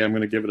like, hey, I'm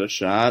going to give it a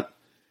shot.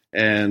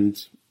 And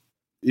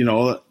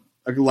a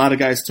lot of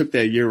guys took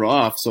that year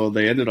off, so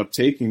they ended up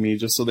taking me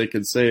just so they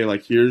could say,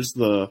 like,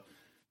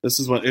 this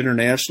is what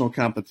international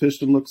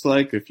competition looks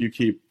like. If you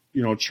keep,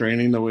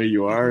 training the way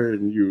you are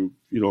and you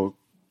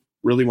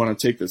really want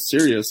to take this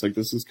serious, like,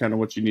 this is kind of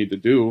what you need to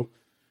do.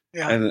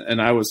 Yeah.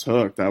 And I was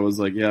hooked. I was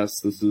like, yes,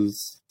 this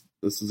is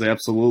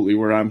absolutely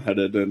where I'm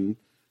headed. And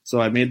so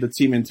I made the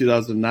team in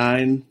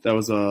 2009. That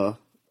was a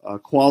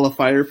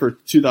qualifier for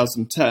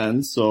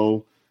 2010.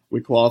 So we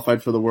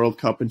qualified for the World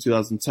Cup in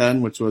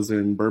 2010, which was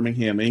in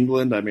Birmingham,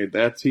 England. I made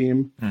that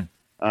team.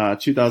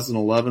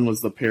 2011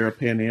 was the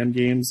Pan Am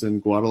Games in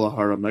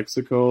Guadalajara,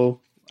 Mexico.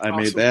 I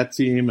made that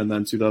team. And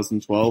then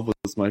 2012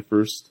 was my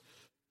first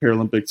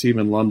Paralympic team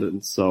in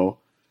London. So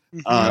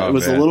it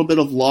was a little bit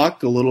of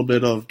luck, a little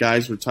bit of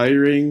guys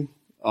retiring,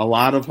 a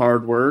lot of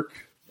hard work.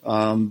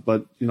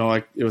 But,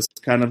 it was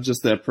kind of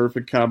just that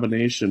perfect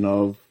combination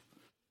of,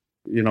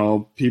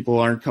 people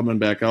aren't coming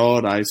back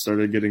out. I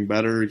started getting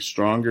better,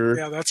 stronger.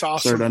 Yeah, that's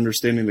awesome. Started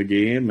understanding the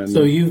game. And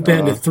so you've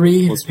been to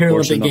 3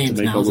 Paralympic Games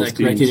now, is that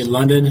correct? You did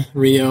London,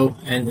 Rio,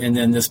 and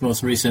then this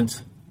most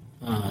recent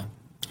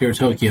here,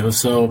 Tokyo.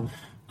 So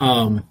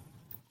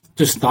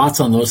just thoughts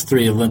on those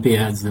 3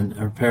 Olympiads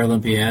or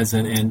Paralympiads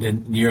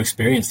and your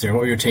experience there. What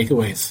were your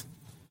takeaways?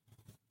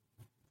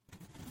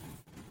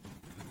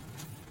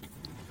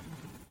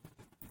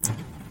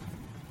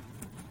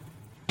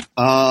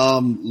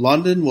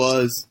 London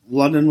was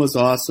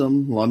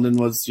awesome. London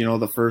was,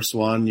 the first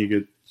one.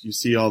 You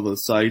see all the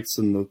sights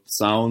and the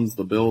sounds,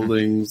 the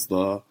buildings,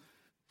 the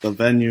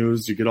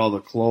venues, you get all the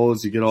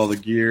clothes, you get all the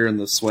gear and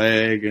the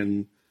swag,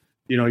 and,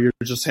 you're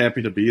just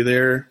happy to be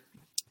there.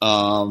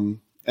 And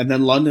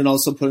then London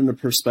also put into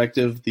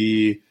perspective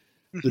the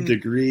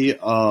degree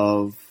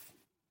of,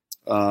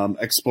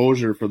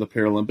 exposure for the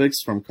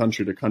Paralympics from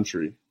country to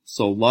country.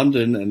 So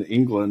London and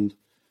England,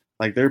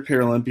 like, their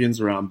Paralympians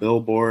were on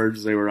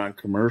billboards, they were on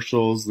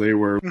commercials, they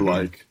were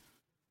like,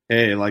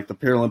 hey, like, the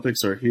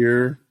Paralympics are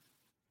here.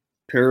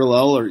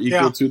 parallel or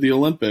equal to the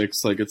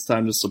Olympics. Like, it's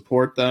time to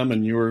support them.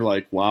 And you were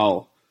like,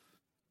 wow,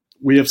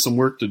 we have some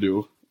work to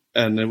do.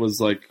 And it was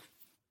like,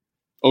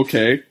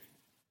 okay.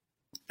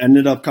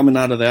 Ended up coming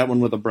out of that one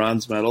with a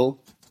bronze medal,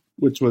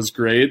 which was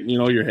great. You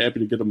know, you're happy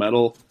to get a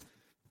medal,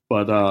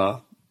 but,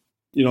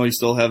 you know, you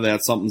still have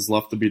that something's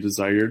left to be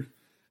desired.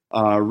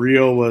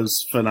 Rio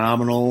was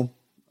phenomenal.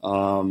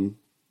 The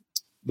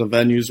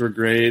venues were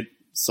great.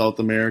 South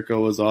America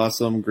was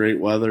awesome. Great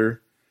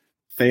weather.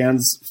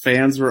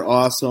 Fans were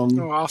awesome.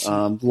 Oh,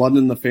 awesome.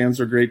 London, the fans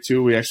were great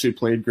too. We actually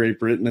played Great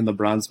Britain in the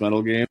bronze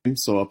medal game,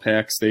 so a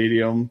packed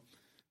stadium,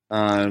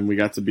 and we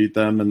got to beat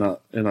them in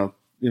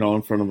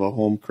front of a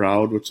home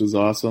crowd, which was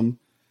awesome.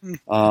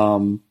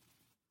 And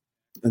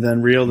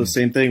then Rio, the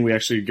same thing. We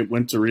actually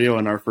went to Rio,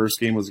 and our first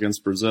game was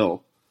against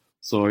Brazil,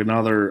 so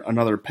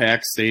another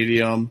packed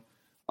stadium.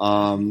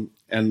 And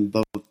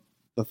the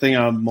thing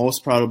I'm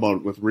most proud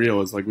about with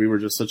Rio is, like, we were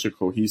just such a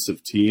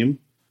cohesive team,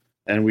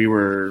 and we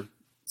were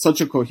such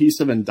a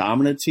cohesive and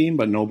dominant team,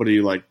 but nobody,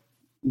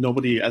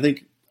 I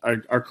think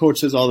our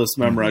coach has all this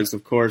memorized,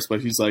 of course,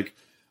 but he's like,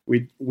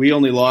 we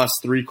only lost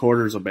 3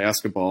 quarters of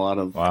basketball out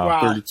of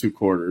 32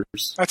 quarters.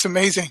 That's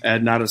amazing.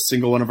 And not a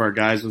single one of our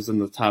guys was in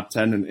the top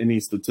 10 in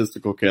any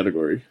statistical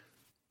category.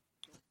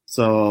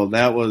 So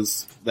that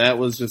was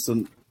just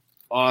an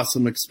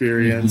awesome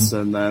experience.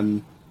 And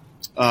then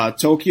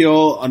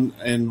Tokyo,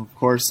 and of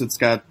course it's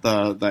got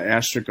the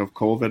asterisk of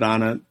COVID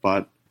on it,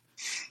 but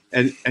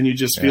and you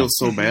just feel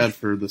so bad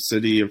for the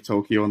city of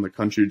Tokyo and the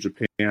country of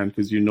Japan,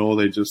 because you know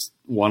they just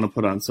want to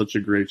put on such a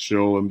great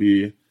show and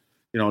be,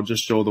 you know,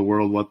 just show the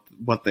world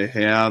what they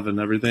have and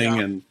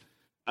everything.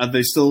 And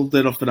they still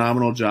did a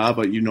phenomenal job,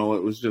 but you know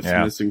it was just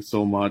missing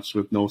so much,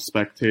 with no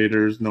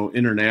spectators, no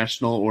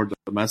international or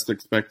domestic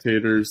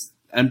spectators,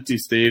 empty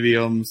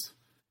stadiums.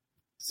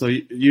 So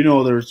you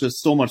know there was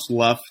just so much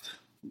left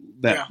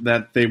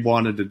that they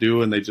wanted to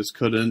do and they just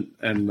couldn't.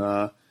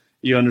 And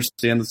you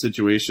understand the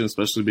situation,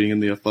 especially being in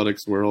the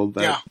athletics world.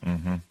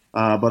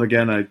 But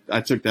again,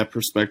 I took that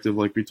perspective,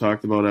 like we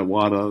talked about at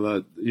WADA,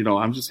 that, you know,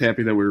 I'm just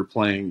happy that we were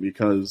playing,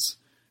 because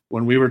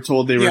when we were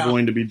told they were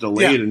going to be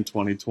delayed in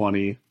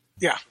 2020,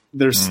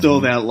 there's still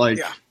that, like,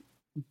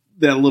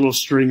 that little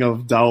string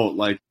of doubt,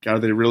 like, are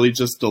they really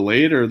just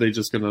delayed, or are they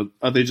just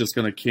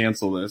gonna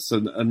cancel this?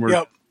 And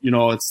we're, you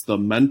know, it's the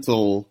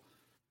mental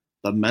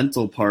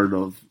part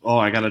of, oh,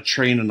 I got to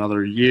train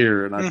another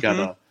year, and I've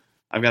got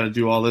to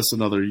do all this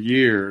another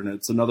year, and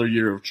it's another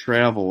year of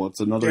travel. It's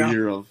another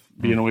year of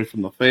being away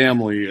from the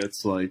family.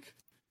 It's like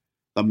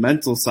the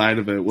mental side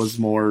of it was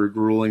more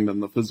grueling than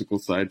the physical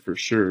side, for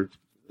sure,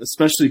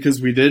 especially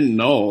because we didn't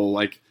know.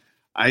 Like,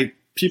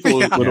 people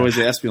would always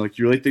ask me, like,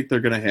 do you really think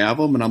they're going to have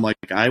them? And I'm like,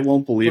 I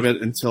won't believe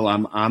it until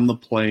I'm on the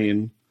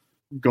plane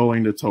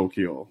going to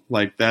Tokyo.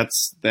 Like,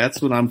 that's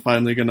when I'm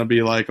finally going to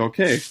be like,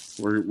 okay,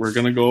 we're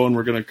going to go and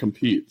we're going to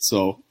compete.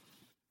 So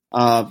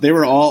they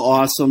were all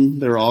awesome.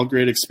 They were all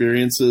great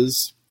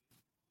experiences.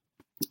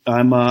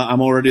 I'm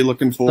already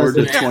looking forward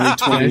to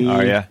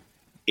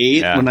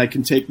 2028 when I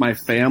can take my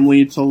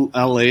family to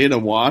LA to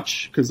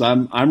watch, because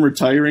I'm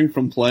retiring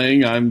from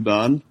playing. I'm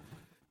done.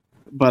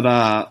 But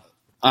I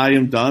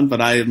am done,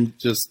 but I'm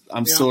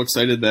so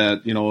excited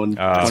that, you know, in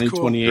 2028,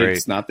 cool.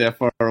 It's not that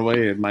far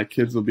away, and my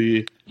kids will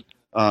be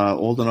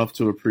old enough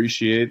to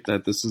appreciate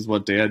that this is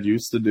what Dad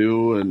used to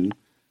do. And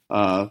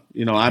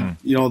you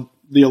know,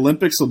 the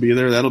Olympics will be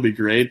there. That'll be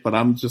great, but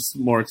I'm just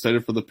more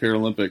excited for the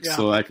Paralympics,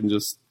 so I can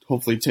just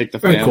hopefully take the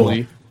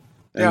family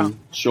and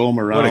show them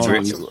around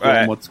and show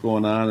them what's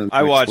going on. And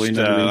I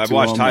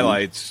watched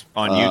highlights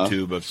on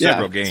YouTube of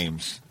several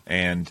games,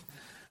 and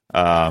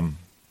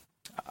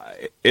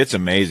it's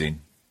amazing.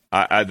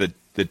 The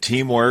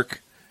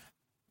teamwork.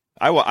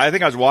 I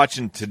think I was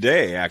watching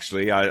today,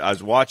 actually. I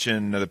was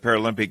watching the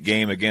Paralympic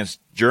game against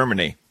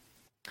Germany,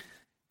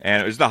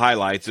 and it was the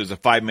highlights. It was a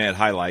 5-minute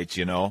highlights,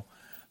 you know.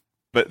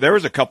 But there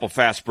was a couple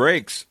fast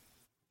breaks.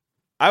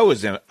 I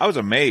was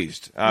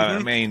amazed. I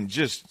mean,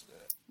 just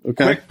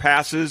quick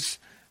passes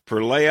for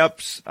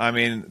layups. I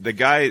mean, the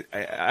guy.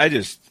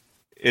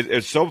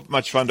 It's so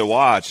much fun to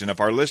watch. And if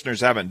our listeners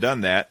haven't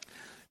done that,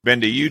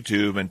 been to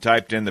YouTube and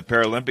typed in the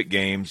Paralympic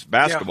Games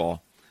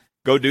basketball,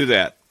 go do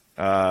that.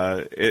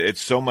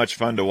 It's so much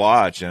fun to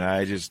watch, and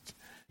I just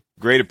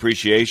great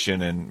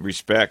appreciation and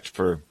respect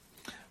for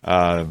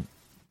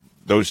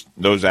those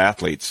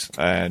athletes,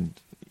 and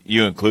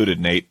you included,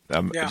 Nate.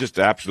 Just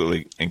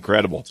absolutely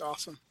incredible. That's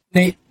awesome,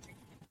 Nate.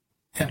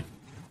 I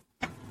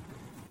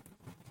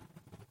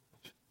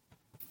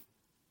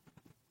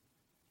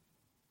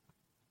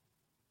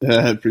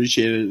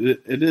appreciate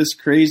it. It is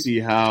crazy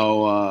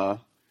how.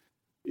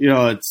 You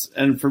know, it's,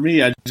 and for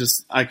me, I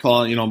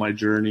call it, you know, my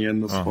journey in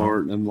the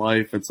sport and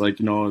life. It's like,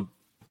 you know,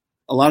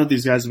 a lot of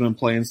these guys have been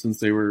playing since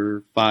they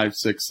were 5,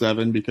 6,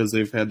 7 because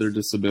they've had their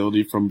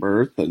disability from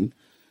birth. And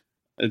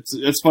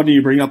it's funny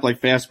you bring up like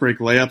fast break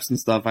layups and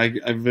stuff. I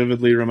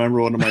vividly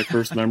remember one of my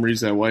first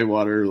memories at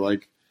Whitewater.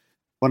 Like,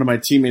 one of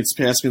my teammates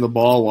passed me the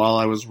ball while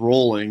I was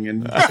rolling,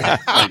 and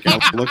like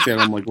I looked at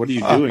him like, "What are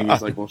you doing?"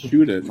 He's like, "Well,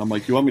 shoot it." And I'm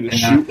like, "You want me to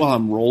shoot while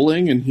I'm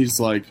rolling?" And he's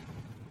like,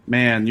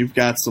 man, you've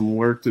got some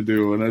work to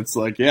do. And it's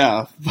like,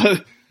 yeah,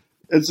 but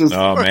it's just,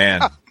 oh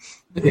man.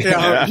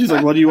 Yeah. He's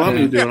like, what do you want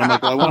me to do? And I'm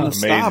like, well, I want to Amazing.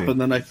 stop and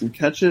then I can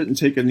catch it and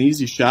take an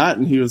easy shot.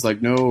 And he was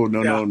like, no.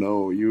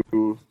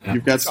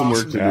 You've got some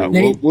work to do.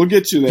 Nate, we'll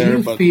get you there. Do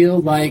you but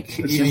feel like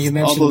you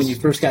mentioned when you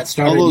first got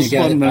started? All those you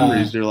got, fun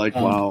memories. You're like,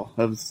 wow,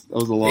 that was a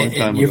long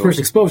time your ago. first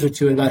exposure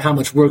to it, about how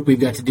much work we've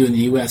got to do in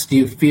the U.S. Do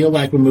you feel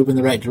like we're moving in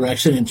the right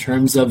direction in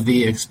terms of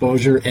the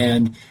exposure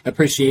and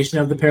appreciation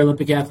of the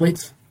Paralympic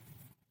athletes?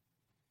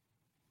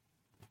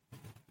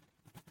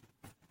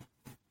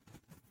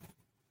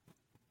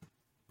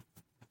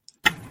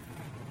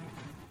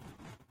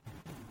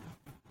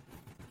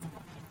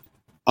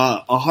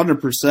 Uh,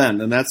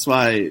 100%, and that's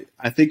why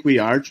I think we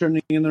are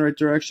trending in the right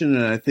direction,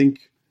 and I think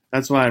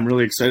that's why I'm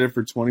really excited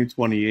for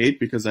 2028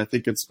 because I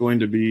think it's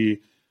going to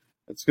be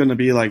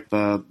like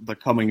the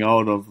coming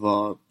out of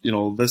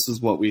this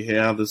is what we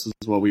have, this is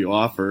what we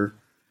offer,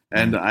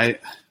 and I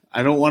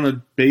don't want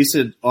to base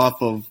it off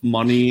of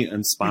money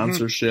and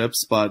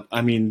sponsorships, but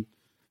I mean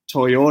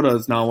Toyota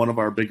is now one of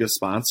our biggest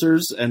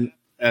sponsors, and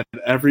at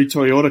every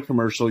Toyota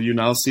commercial, you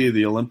now see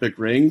the Olympic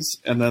rings,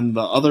 and then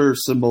the other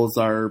symbols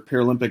are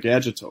Paralympic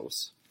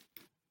Agitos.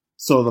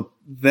 So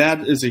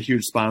that is a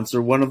huge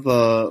sponsor. One of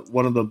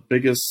the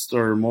biggest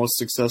or most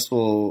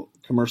successful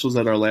commercials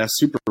at our last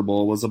Super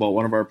Bowl was about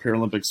one of our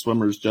Paralympic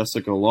swimmers,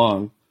 Jessica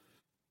Long.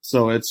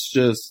 So it's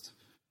just,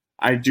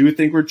 I do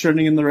think we're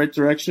trending in the right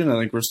direction. I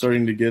think we're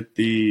starting to get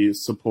the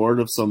support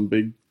of some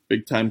big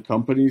time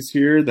companies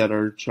here that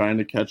are trying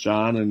to catch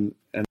on and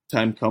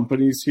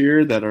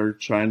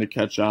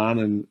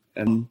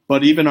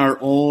but even our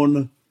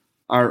own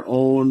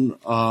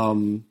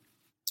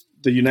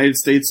the United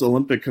States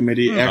Olympic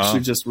Committee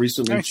actually just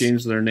recently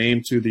changed their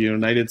name to the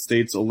United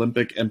States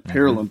Olympic and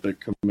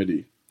Paralympic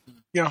Committee.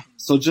 Yeah.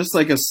 So just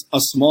like a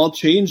small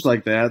change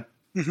like that,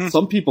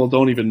 some people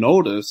don't even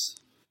notice.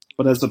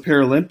 But as a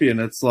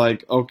Paralympian, it's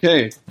like,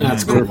 okay,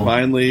 we're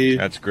finally,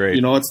 that's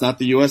great. It's not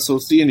the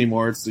USOC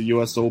anymore; it's the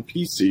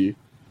USOPC.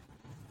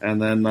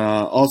 And then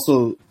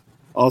also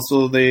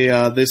they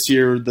this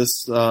year,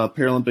 this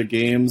Paralympic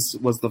Games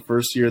was the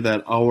first year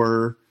that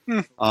our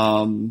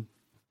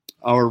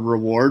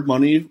reward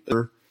money,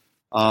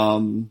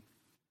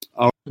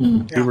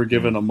 we were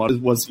given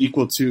was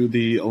equal to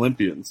the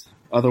Olympians.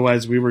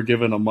 Otherwise, we were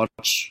given a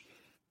much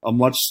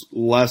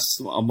less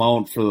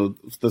amount for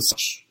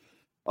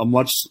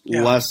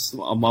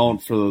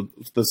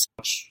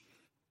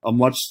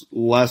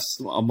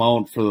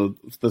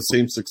the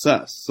same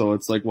success. So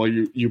it's like, well,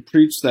 you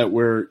preach that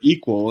we're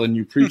equal and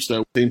you preach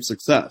that same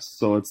success.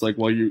 So it's like,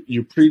 well,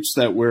 you preach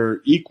that we're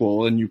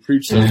equal and you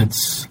preach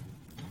that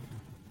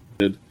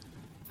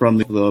from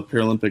the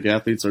Paralympic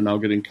athletes are now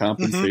getting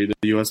compensated.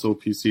 The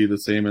USOPC the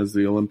same as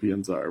the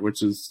Olympians are,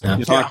 which is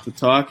talk the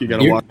talk. You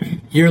got to walk.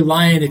 You're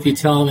lying if you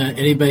tell them.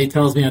 Anybody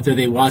tells me out there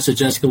they watch the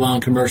Jessica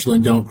Long commercial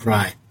and don't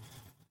cry.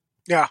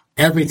 Yeah.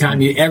 Every time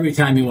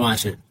you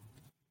watch it.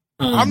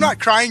 I'm not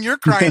crying. You're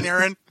crying,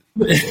 Aaron.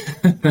 Yeah.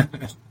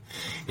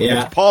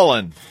 It's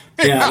pollen.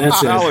 Yeah,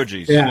 that's it.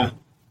 Allergies. Yeah.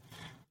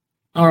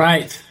 All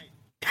right.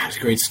 Gosh,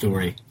 great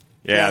story.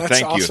 Yeah,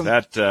 that's thank awesome. you.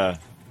 That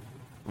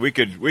we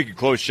could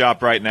close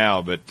shop right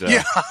now, but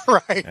yeah,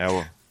 right.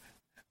 Yeah,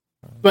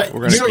 but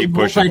we're going to keep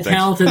pushing things.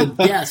 Multi-talented.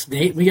 Yes,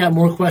 Nate. We got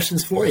more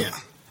questions for you.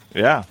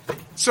 Yeah.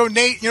 So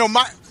Nate,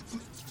 minus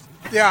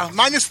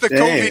the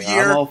COVID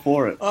year, I'm all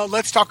for it.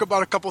 Let's talk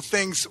about a couple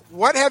things.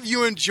 What have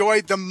you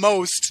enjoyed the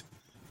most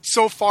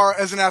so far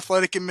as an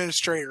athletic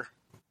administrator?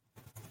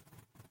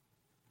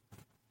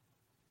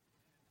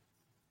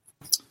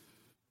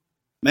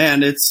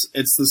 Man, it's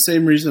the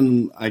same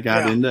reason I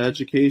got into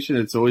education.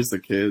 It's always the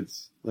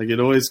kids. Like,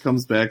 it always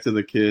comes back to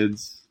the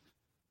kids,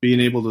 being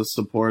able to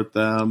support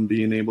them,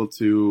 being able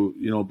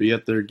to, be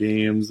at their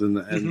games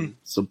and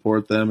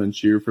support them and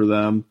cheer for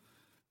them.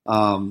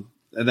 And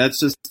that's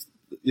just,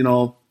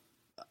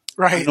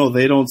 right. I know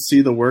they don't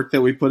see the work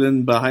that we put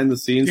in behind the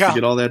scenes to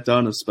get all that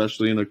done,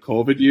 especially in a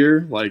COVID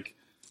year. Like,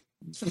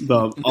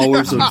 the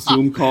hours of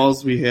Zoom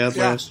calls we had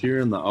last year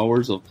and the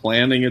hours of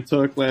planning it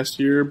took last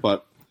year.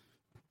 But,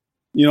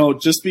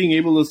 just being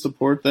able to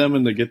support them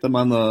and to get them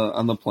on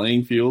the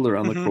playing field or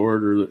on the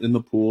court or in the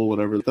pool,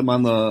 whatever. Get them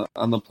on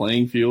the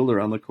playing field or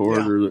on the court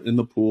or in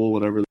the pool,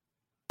 whatever.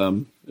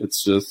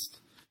 It's just,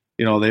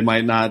 they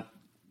might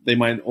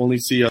only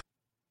see us.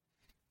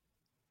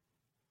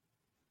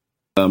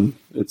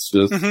 It's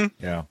just,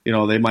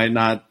 they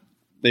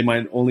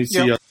might only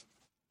see us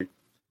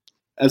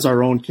as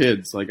our own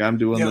kids. Like, I'm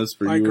doing this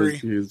for you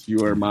because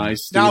you are my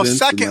students. Now,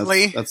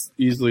 secondly, that's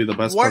easily the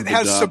best what part of the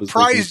has job.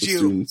 Surprised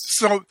you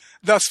so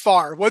thus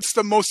far? What's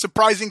the most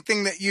surprising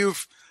thing that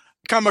you've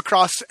come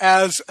across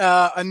as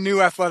a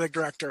new athletic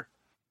director?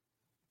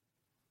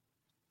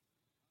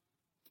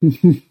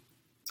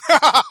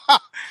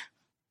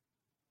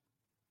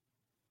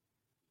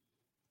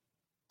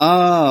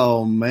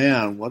 Oh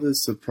man, what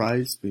has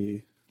surprised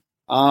me?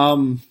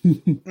 Oh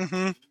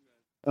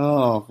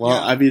well,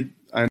 I mean,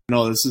 I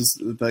know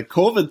the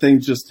COVID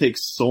thing just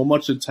takes so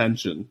much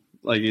attention.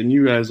 Like, and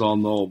you guys all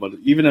know, but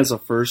even as a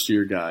first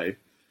year guy,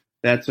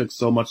 that took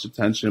so much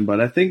attention.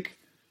 But I think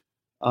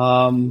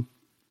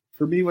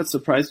for me, what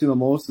surprised me the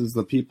most is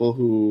the people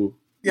who,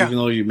 even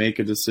though you make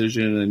a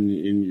decision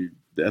and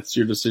that's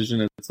your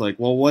decision, it's like,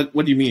 well, what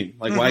do you mean?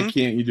 Like, why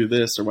can't you do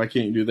this, or why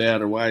can't you do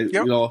that, or why,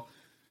 you know,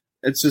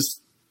 it's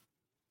just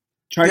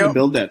trying to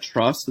build that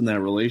trust and that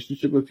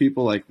relationship with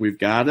people. Like, we've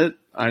got it.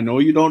 I know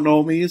you don't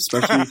know me,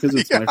 especially because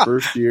it's my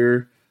first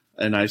year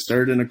and I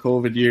started in a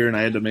COVID year and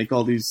I had to make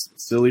all these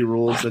silly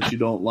rules that you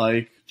don't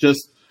like.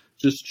 Just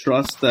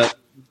trust that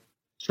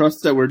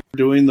we're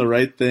doing the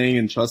right thing,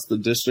 and trust the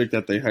district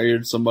that they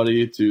hired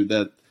somebody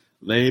that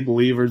they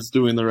believe is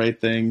doing the right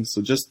thing.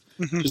 So just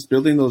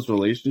building those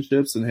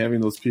relationships and having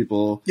those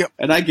people.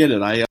 And I get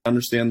it. I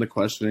understand the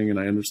questioning and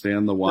I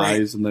understand the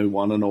whys, and they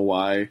want to know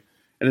why.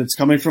 And it's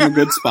coming from a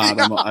good spot.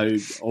 I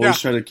always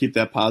try to keep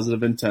that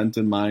positive intent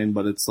in mind,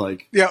 but it's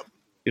like, you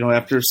know,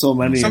 after so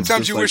many,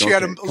 sometimes you wish you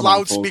had a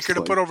loudspeaker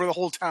to put over the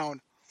whole town.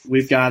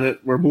 We've got it.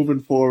 We're moving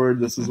forward.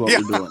 This is what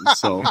we're doing.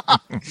 So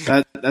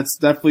that's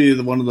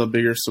definitely one of the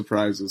bigger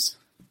surprises.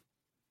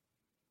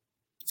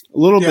 A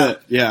little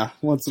bit,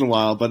 once in a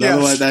while. But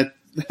otherwise, that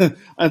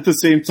at the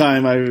same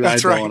time, I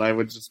don't. I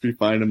would just be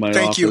fine in my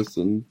office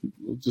and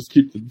just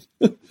keep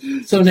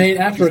the. So Nate,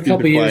 after a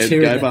couple years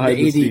here at the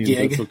AD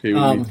gig, you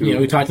know,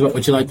 we talked about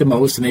what you like the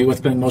most and maybe what's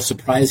been most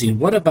surprising.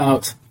 What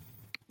about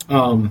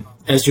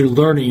as you're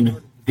learning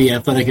the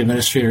athletic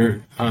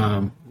administrator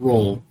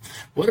role?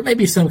 What are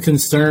maybe some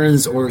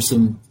concerns or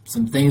some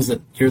things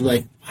that you're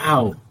like,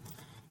 wow,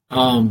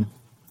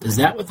 is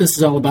that what this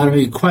is all about? Or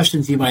maybe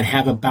questions you might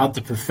have about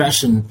the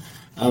profession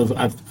of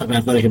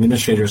athletic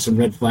administrators, some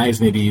red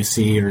flags maybe you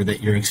see or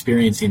that you're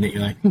experiencing that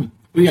you're like,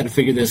 we got to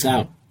figure this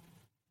out.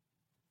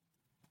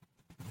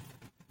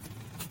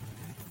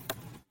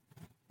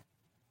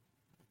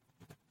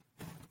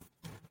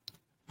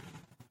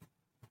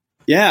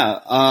 Yeah,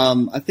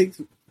 I think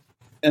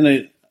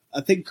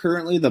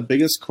currently the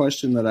biggest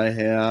question that I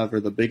have,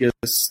 or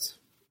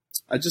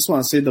I just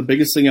want to say the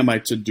biggest thing on my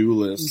to-do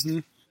list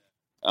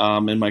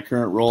in my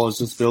current role is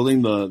just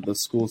building the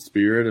school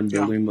spirit and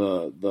building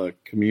the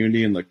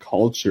community and the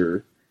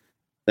culture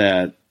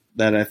that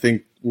I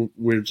think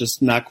we're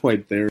just not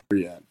quite there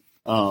yet.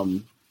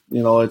 You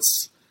know,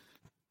 it's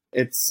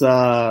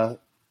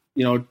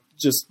you know,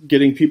 just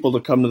getting people to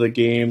come to the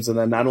games, and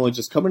then not only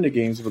just coming to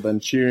games, but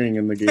then cheering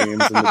in the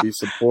games and to be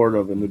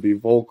supportive and to be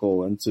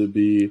vocal and to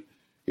be,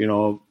 you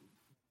know,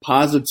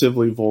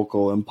 positively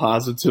vocal and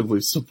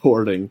positively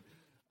supporting.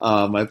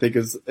 I think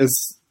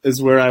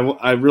is where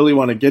I really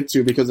want to get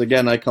to, because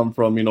again, I come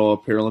from, you know, a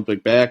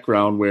Paralympic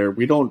background where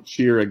we don't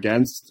cheer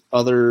against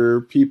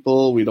other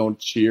people. We don't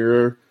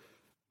cheer,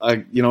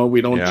 you know,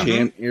 we don't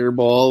chant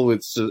airball.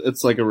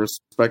 It's like a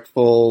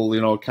respectful,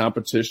 you know,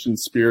 competition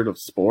spirit of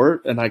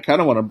sport. And I kind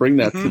of want to bring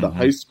that to the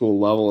high school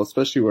level,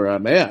 especially where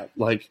I'm at.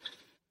 Like,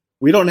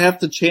 we don't have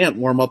to chant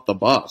warm up the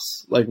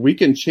bus. Like, we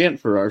can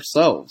chant for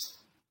ourselves.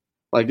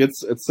 Like,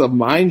 it's a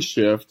mind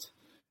shift.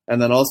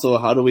 And then also,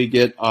 how do we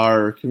get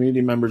our community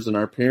members and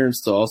our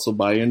parents to also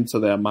buy into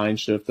that mind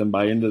shift and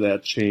buy into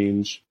that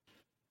change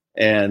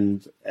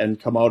and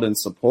come out and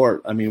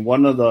support? I mean,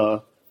 one of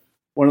the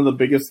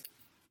biggest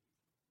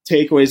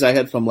takeaways I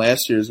had from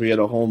last year is we had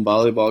a home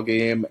volleyball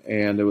game,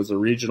 and it was a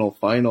regional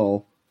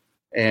final,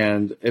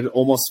 and it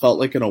almost felt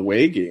like an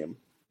away game,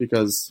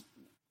 because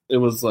it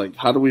was like,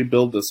 how do we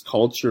build this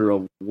culture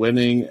of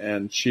winning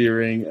and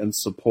cheering and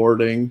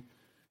supporting?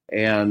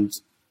 And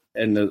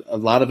a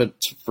lot of it,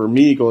 for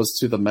me, goes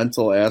to the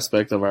mental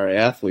aspect of our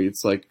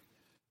athletes. Like,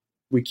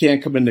 we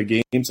can't come into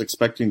games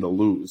expecting to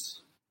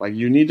lose. Like,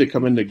 you need to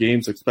come into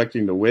games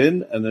expecting to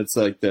win, and it's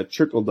like that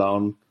trickle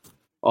down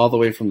all the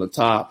way from the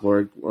top,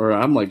 where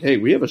I'm like, hey,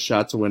 we have a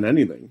shot to win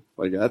anything.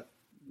 Like, that,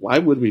 why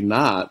would we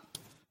not?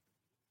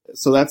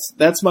 So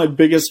that's my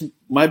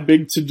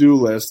big to-do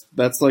list.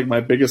 That's like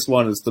my biggest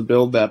one, is to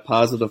build that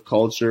positive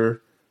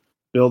culture,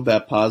 build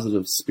that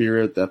positive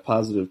spirit, that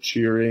positive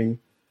cheering,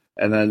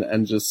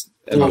 and just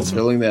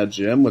filling that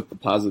gym with the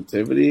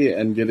positivity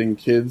and getting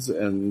kids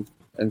and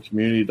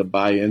community to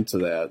buy into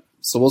that.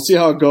 So we'll see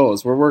how it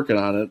goes. We're working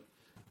on it.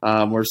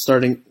 We're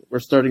starting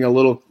a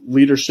little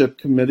leadership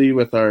committee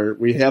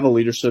we have a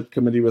leadership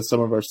committee with some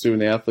of our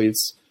student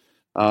athletes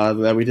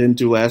that we didn't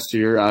do last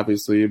year,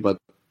 obviously, but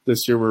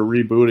this year we're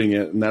rebooting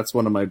it. And that's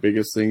one of my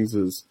biggest things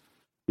is,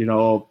 you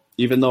know,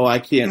 even though I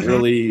can't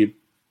really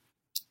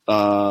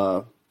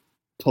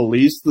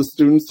police the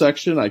student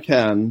section, I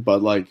can,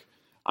 but like,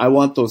 I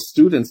want those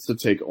students to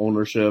take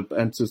ownership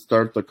and to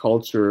start the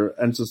culture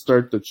and to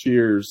start the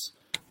cheers.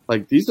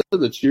 Like, these are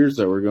the cheers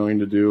that we're going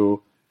to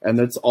do, and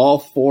it's all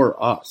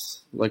for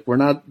us. Like, we're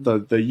not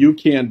the you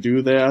can't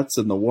do that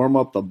and the warm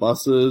up the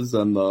buses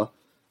and the,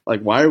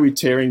 like, why are we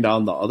tearing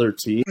down the other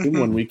team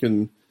when we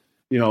can,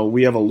 you know,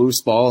 we have a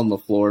loose ball on the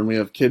floor and we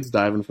have kids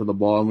diving for the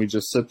ball and we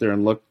just sit there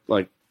and look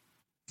like,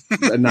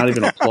 and not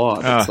even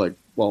applaud. It's like,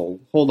 well,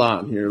 hold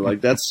on here.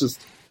 Like, that's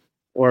just.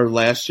 Or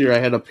last year I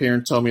had a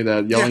parent tell me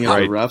that yelling at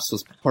the refs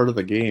was part of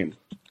the game.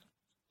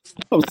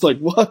 I was like,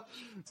 what?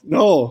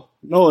 No,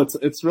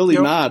 it's really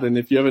not. And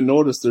if you haven't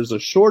noticed, there's a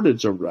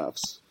shortage of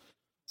refs.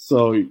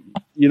 So,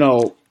 you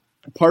know,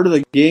 part of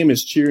the game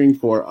is cheering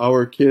for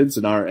our kids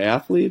and our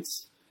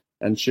athletes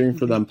and cheering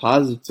for them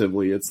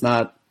positively. It's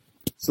not,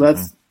 so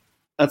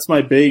that's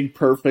my big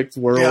perfect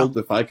world.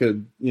 If I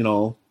could, you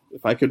know,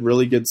 if I could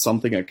really get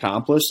something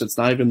accomplished, it's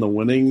not even the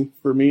winning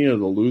for me or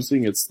the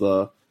losing. It's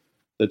the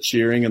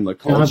cheering and the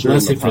culture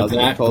and the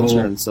positive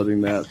culture and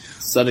setting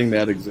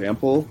that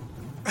example.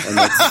 And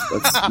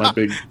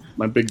that's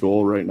my big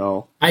goal right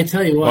now. I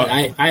tell you what,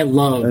 I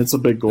love. And it's a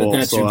big goal.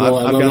 That's your goal.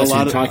 I love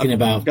what you're talking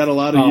about. I've got a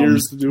lot of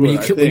years to do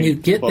it. When you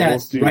get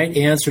that right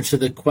answer to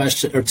the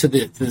question or to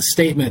the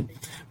statement,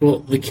 well,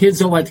 the kids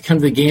don't like to come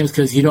to the games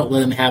because you don't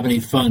let them have any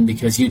fun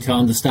because you tell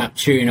them to stop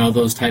cheering all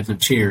those types of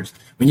cheers.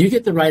 When you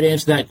get the right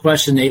answer to that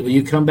question, Nate, will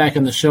you come back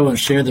on the show and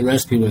share the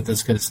recipe with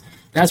us? Because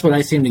that's what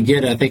I seem to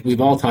get. I think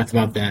we've all talked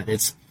about that.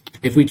 It's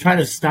if we try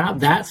to stop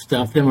that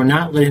stuff, then we're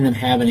not letting them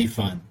have any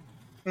fun.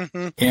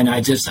 Mm-hmm. And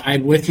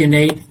I'm with you,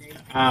 Nate.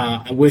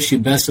 I wish you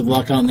best of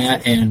luck on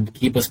that and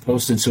keep us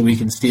posted so we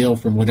can steal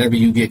from whatever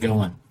you get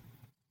going.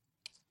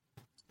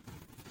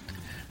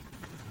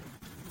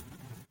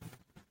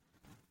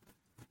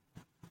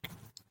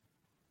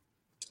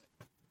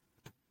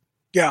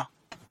 Yeah.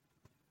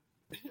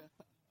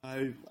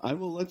 I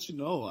will let you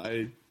know.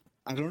 I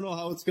don't know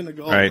how it's going to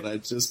go, right.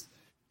 But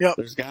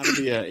there's got to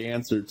be an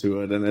answer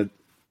to it, and it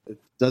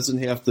doesn't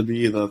have to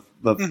be the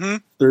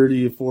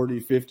 30,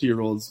 40,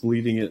 50-year-olds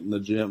leading it in the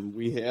gym.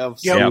 We have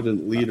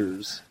student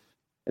leaders,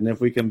 and if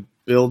we can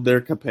build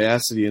their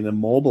capacity and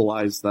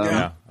immobilize them.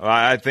 Yeah, well,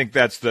 I think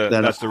that's the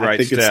right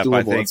think step. It's doable.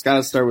 I think it's got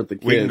to start with the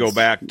kids. We can go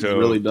back to it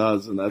really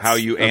does, and that's how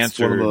you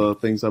answer one of the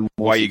things I'm most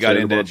why you got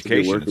into about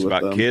education. It's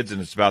about kids and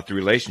it's about the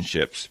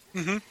relationships.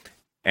 Mm-hmm.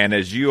 And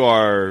as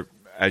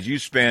you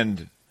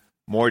spend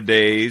more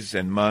days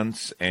and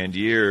months and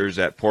years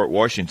at Port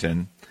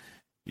Washington,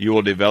 you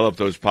will develop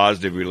those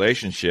positive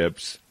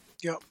relationships.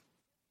 Yep.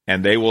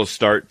 And they will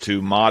start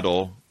to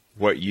model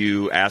what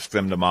you ask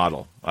them to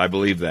model. I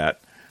believe that.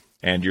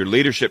 And your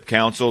leadership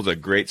council is a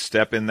great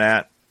step in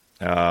that.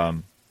 They're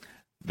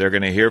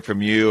going to hear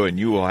from you, and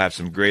you will have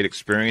some great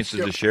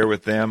experiences to share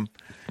with them.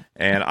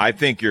 And I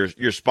think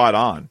you're spot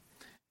on.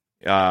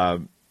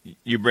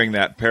 You bring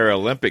that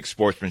Paralympic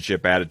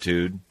sportsmanship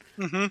attitude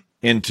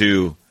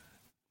into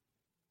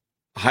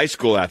high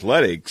school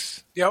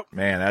athletics. Yep.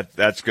 Man,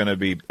 that's going to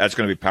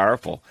be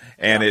powerful,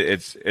 and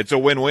it's a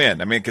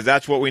win-win. I mean, because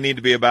that's what we need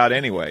to be about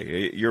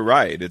anyway. You're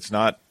right. It's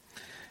not.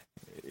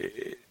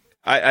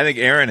 I think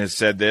Aaron has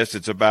said this.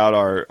 It's about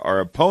our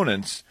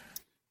opponents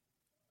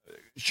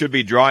should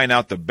be drawing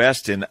out the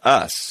best in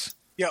us.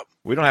 Yep.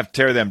 We don't have to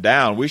tear them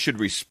down. We should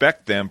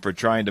respect them for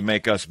trying to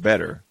make us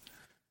better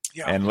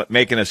and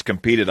making us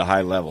compete at a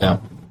high level. Yeah.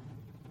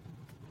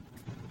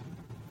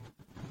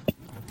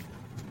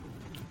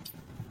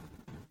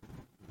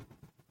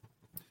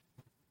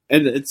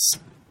 And there's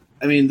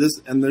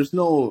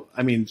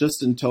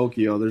just in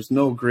Tokyo, there's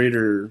no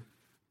greater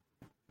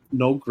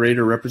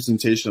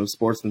representation of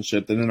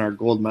sportsmanship than in our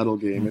gold medal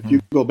game. If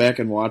you go back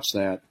and watch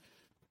that,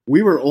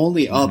 we were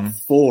only up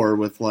 4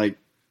 with like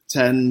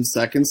 10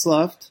 seconds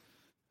left,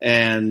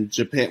 and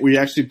we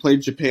actually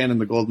played Japan in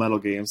the gold medal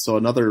game. So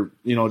another,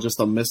 just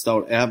a missed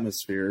out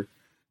atmosphere.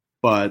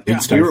 But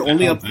we were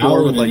only up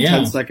 4 with like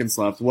 10 seconds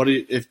left.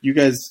 If you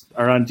guys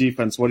are on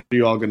defense, what are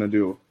you all going to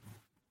do?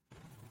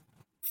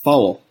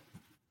 Foul.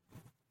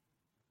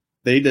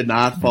 They did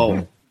not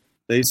foul.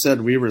 They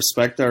said we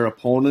respect our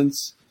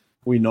opponents.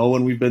 We know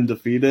when we've been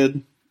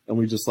defeated, and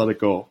we just let it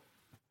go.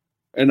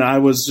 And I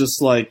was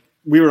just like,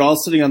 we were all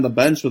sitting on the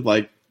bench with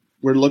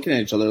we're looking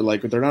at each other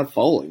like they're not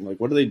fouling. Like,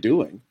 what are they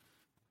doing?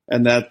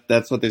 And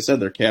that's what they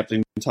said. Their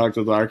captain talked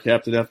with our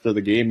captain after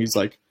the game. He's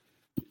like,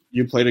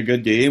 you played a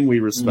good game. We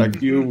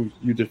respect you.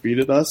 You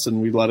defeated us,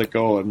 and we let it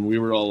go. And we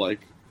were all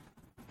like,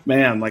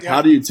 man,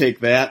 how do you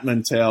take that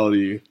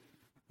mentality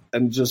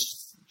and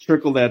just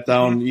trickle that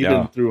down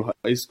even through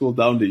high school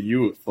down to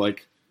youth?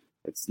 Like,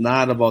 it's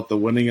not about the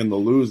winning and the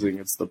losing.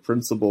 It's the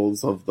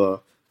principles of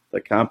the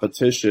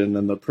competition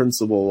and the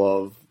principle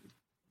of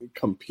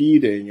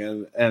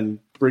competing and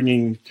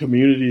bringing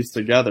communities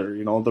together.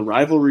 The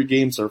rivalry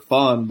games are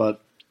fun, but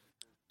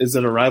is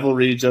it a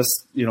rivalry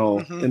just,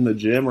 in the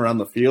gym or on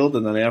the field?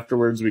 And then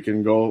afterwards we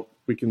can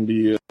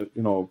be,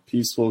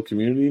 peaceful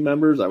community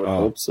members. I would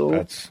hope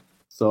so.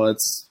 So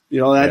it's,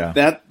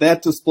 that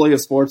display of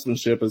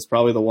sportsmanship is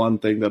probably the one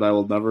thing that I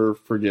will never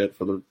forget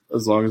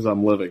as long as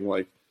I'm living.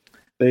 Like,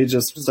 they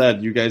just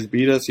said, you guys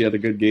beat us. You had a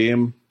good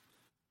game,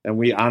 and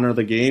we honor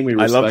the game. We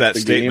respect I love that the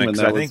statement,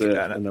 game, and because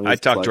I think I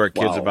talk to our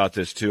kids about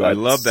this too. I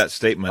love that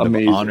statement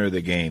of honor the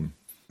game.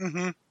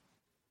 Mm-hmm.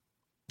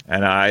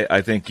 And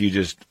I think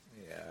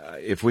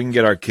if we can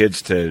get our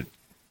kids to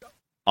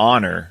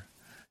honor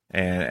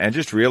and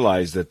just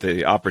realize that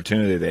the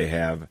opportunity they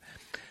have.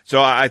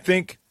 So I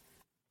think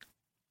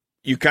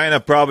you kind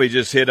of probably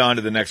just hit on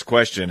to the next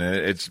question.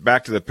 It's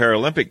back to the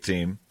Paralympic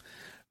team.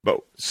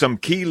 But some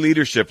key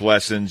leadership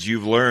lessons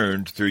you've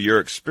learned through your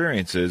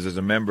experiences as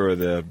a member of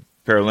the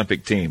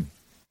Paralympic team.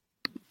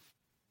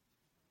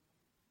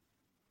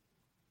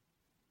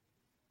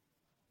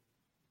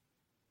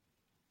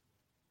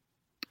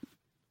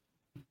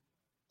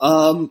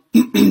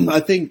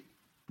 I think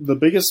the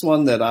biggest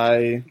one that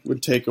I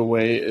would take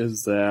away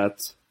is that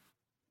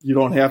you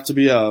don't have to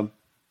be a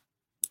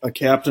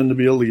captain to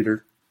be a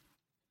leader.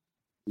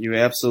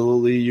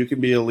 You can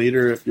be a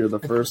leader if you're the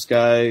first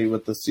guy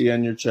with the C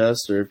on your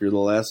chest, or if you're the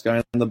last guy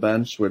on the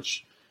bench,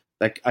 which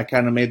I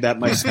kind of made that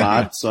my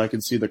spot so I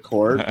could see the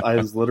court.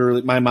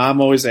 My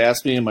mom always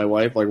asked me and my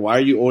wife, like, why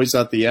are you always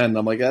at the end?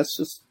 I'm like, that's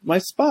just my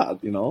spot,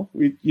 you know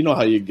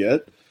how you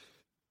get.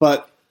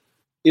 But,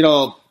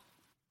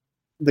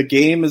 the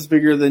game is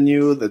bigger than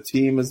you, the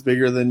team is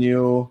bigger than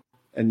you,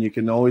 and you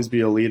can always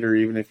be a leader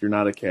even if you're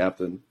not a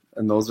captain.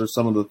 And those are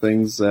some of the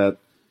things that,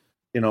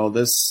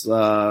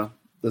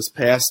 this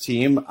past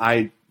team,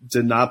 I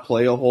did not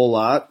play a whole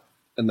lot,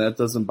 and that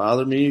doesn't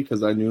bother me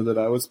because I knew that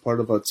I was part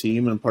of a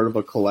team and part of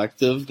a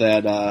collective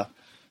that,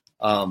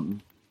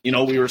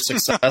 we were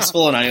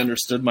successful and I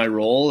understood my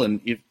role.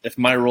 And if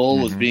my role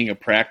was being a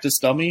practice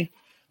dummy,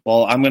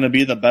 well, I'm going to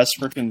be the best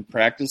freaking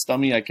practice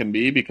dummy I can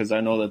be because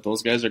I know that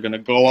those guys are going to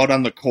go out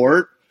on the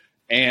court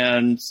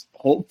and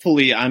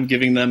hopefully I'm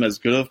giving them as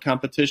good of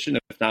competition,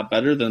 if not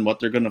better, than what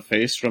they're going to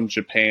face from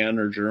Japan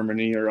or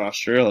Germany or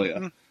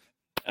Australia.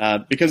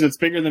 Because it's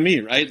bigger than me,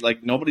 right?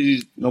 Like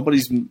nobody's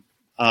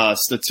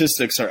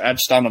statistics are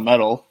etched on a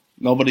medal.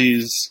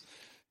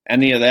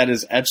 Any of that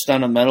is etched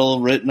on a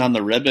medal, written on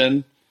the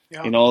ribbon.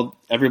 Yeah.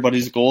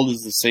 Everybody's goal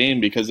is the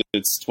same because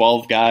it's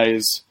 12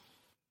 guys,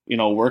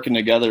 working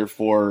together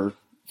for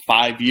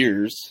 5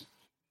 years,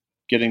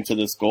 getting to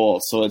this goal.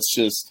 So it's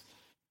just,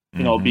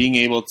 being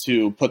able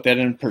to put that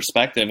in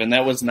perspective. And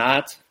that was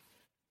not,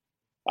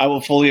 I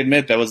will fully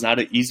admit, that was not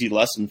an easy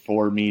lesson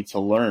for me to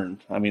learn.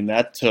 I mean,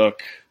 that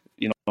took,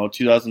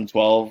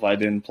 2012, I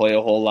didn't play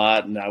a whole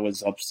lot and I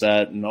was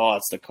upset and,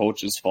 it's the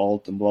coach's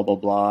fault and blah, blah,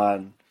 blah.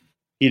 And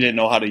he didn't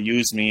know how to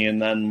use me.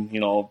 And then,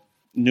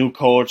 new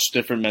coach,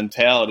 different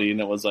mentality. And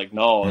it was like,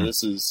 no,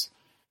 this is,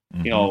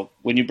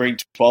 when you bring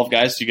 12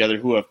 guys together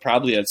who have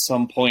probably at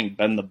some point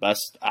been the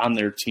best on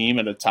their team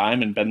at a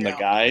time and been the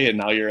guy, and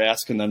now you're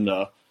asking them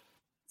to,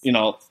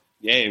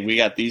 we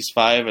got these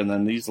 5 and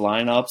then these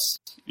lineups,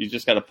 you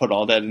just got to put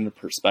all that into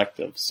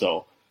perspective.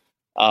 So,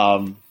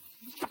 and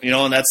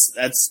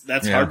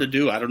that's hard to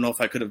do. I don't know if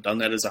I could have done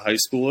that as a high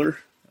schooler,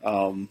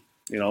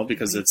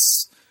 because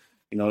it's,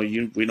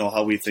 we know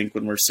how we think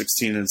when we're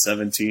 16 and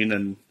 17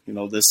 and,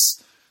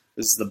 this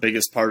is the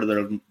biggest part of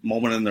their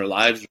moment in their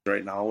lives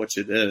right now, which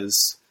it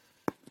is.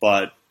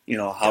 But,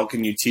 how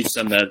can you teach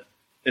them that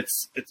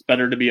it's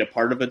better to be a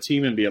part of a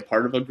team and be a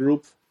part of a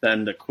group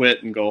than to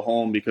quit and go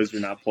home because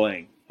you're not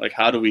playing? Like,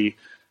 how do we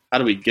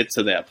get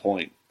to that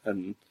point?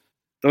 And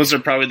those are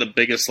probably the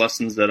biggest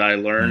lessons that I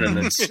learned. And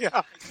it's,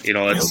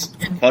 it's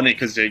funny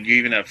because you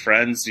even have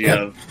friends, you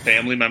have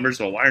family members.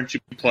 Well, why aren't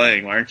you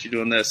playing? Why aren't you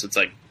doing this? It's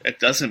like, it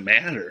doesn't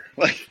matter.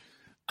 Like,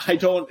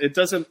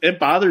 it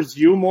bothers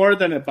you more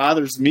than it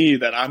bothers me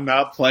that I'm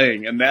not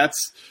playing. And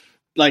that's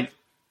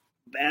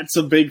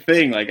a big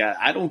thing. Like,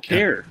 I don't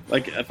care.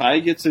 Like, if I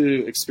get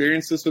to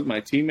experience this with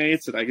my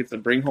teammates and I get to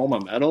bring home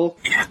a medal,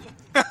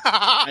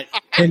 I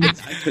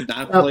could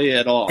not play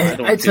at all.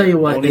 I tell you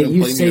what,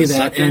 you say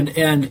that,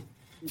 and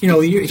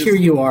here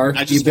you are.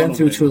 You've been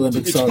through 2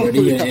 Olympics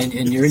already,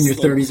 and you're in your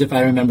 30s, if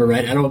I remember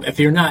right. If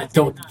you're not, I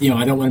don't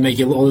want to make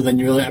you older than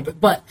you really are.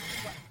 But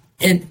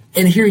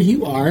here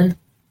you are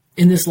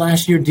in this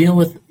last year dealing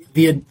with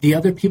the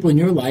other people in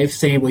your life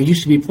saying, well, you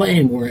should be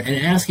playing more, and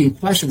asking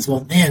questions.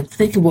 Well, man,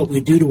 think of what we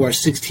do to our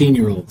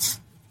 16-year-olds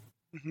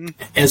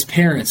as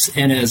parents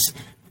and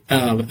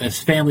as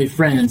family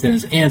friends and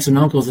as aunts and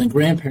uncles and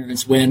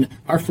grandparents, when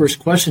our first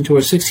question to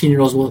our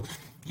 16-year-olds, well,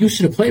 you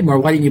should have played more.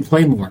 Why didn't you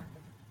play more?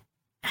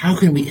 How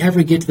can we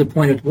ever get to the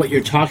point of what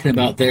you're talking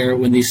about there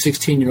when these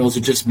 16-year-olds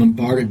are just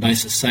bombarded by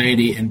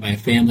society and by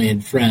family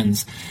and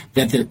friends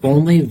that they're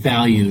only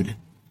valued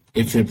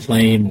if they're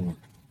playing more?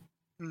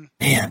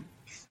 Man.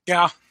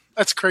 Yeah,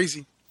 that's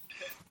crazy.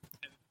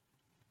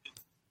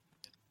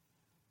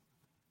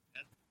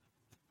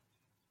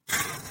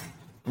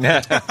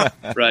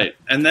 Right.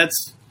 And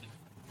that's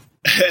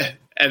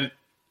and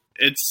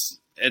it's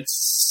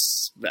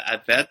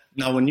that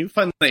now when you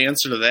find the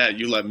answer to that,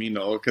 you let me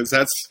know, because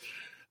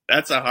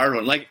that's a hard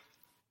one. Like,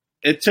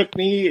 it took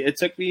me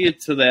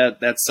to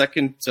that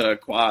second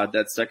quad,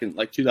 that second,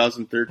 like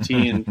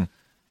 2013,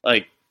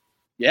 like,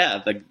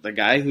 yeah, the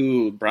guy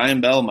who, Brian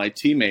Bell, my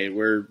teammate,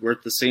 we're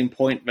at the same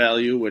point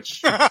value,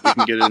 which we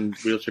can get in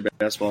wheelchair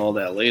basketball, all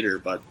that later.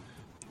 But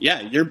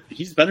yeah,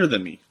 he's better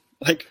than me.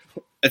 Like,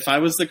 if I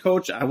was the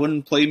coach, I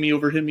wouldn't play me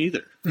over him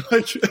either.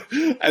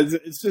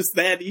 It's just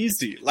that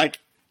easy. Like,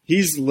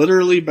 he's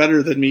literally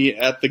better than me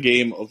at the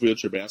game of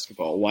wheelchair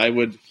basketball. Why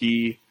would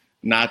he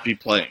not be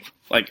playing?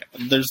 Like,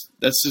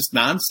 that's just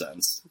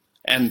nonsense.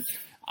 And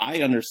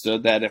I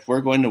understood that if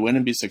we're going to win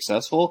and be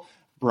successful,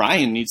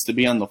 Brian needs to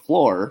be on the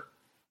floor,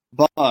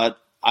 but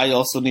I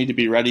also need to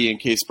be ready in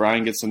case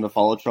Brian gets into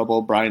foul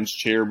trouble, Brian's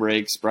chair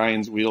breaks,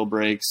 Brian's wheel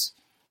breaks.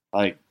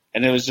 Like,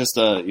 and it was just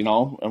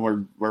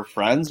and we're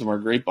friends and we're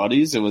great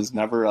buddies. It was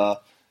never a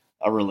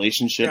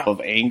relationship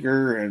of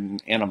anger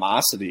and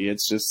animosity.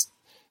 It's just,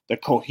 the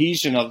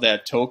cohesion of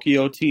that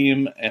Tokyo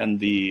team and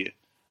the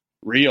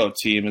Rio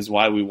team is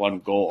why we won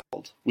gold.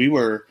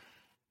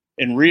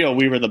 In Rio,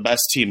 we were the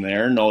best team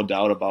there, no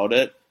doubt about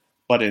it.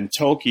 But in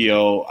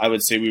Tokyo, I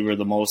would say we were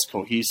the most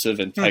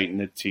cohesive and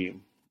tight-knit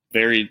team.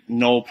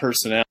 No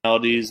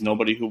personalities,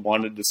 nobody who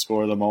wanted to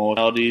score the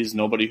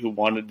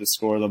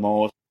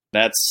most.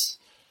 That's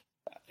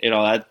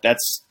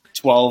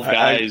 12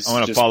 guys. I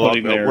want to follow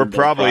up. We're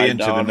probably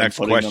into the next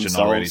question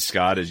already,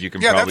 Scott, as you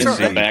can probably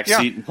see. The back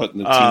seat and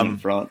putting the team in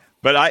front.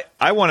 But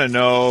I want to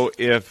know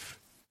if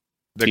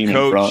the team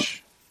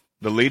coach,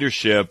 the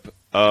leadership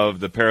of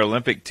the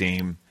Paralympic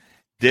team,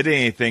 did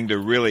anything to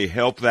really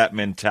help that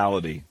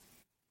mentality.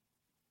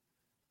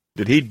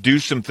 Did he do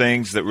some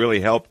things that really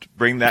helped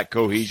bring that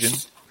cohesion,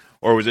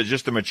 or was it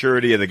just the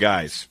maturity of the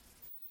guys?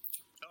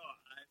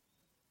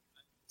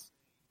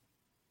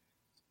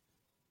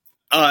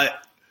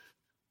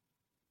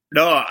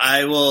 No,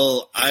 I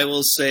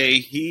will say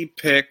he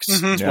picked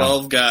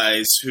 12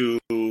 guys who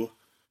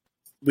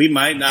we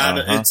might not.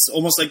 It's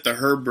almost like the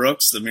Herb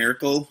Brooks, the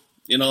miracle.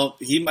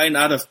 He might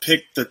not have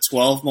picked the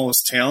 12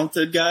 most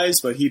talented guys,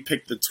 but he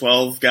picked the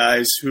 12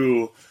 guys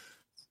who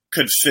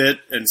could fit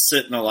and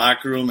sit in a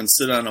locker room and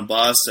sit on a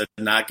bus and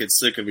not get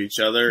sick of each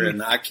other and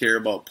not care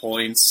about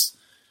points.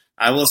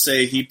 I will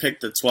say he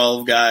picked the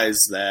 12 guys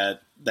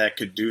that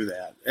could do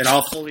that. And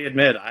I'll fully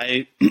admit,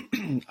 I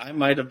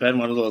might have been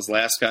one of those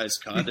last guys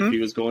cut if he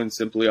was going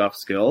simply off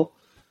skill,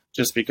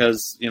 just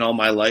because,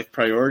 my life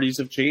priorities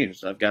have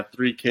changed. I've got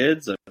 3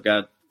 kids. I've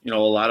got, a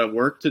lot of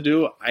work to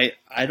do.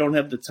 I don't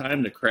have the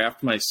time to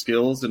craft my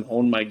skills and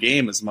hone my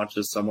game as much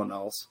as someone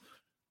else.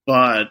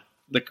 But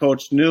the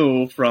coach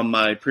knew from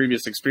my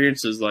previous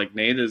experiences, like,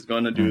 Nate is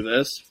going to do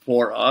this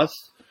for us,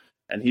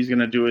 and he's going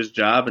to do his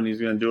job, and he's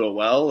going to do it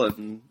well,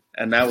 and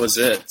that was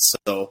it.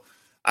 So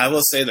I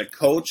will say the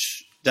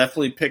coach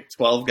definitely picked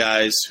 12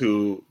 guys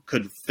who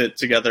could fit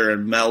together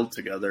and meld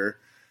together.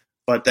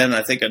 But then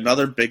I think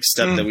another big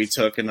step that we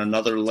took, and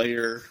another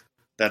layer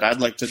that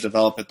I'd like to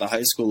develop at the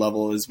high school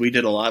level, is we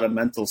did a lot of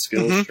mental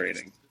skills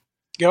training.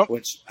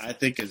 Which I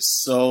think is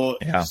so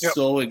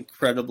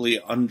incredibly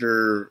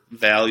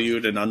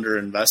undervalued and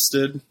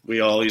underinvested.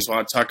 We always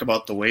want to talk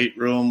about the weight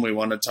room. We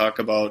want to talk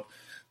about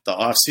the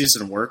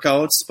off-season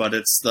workouts, but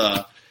it's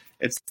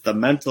the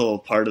mental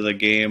part of the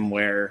game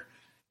where,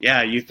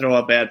 you throw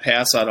a bad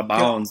pass out of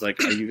bounds. Like,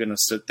 are you going to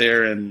sit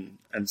there and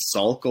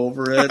sulk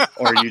over it,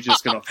 or are you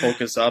just going to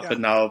focus up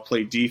and now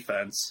play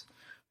defense?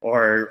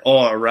 Or,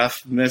 a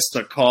ref missed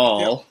a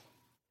call.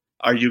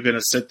 Are you going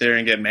to sit there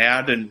and get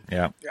mad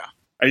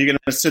Are you going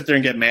to sit there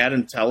and get mad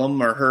and tell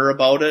him or her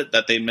about it,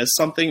 that they missed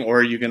something, or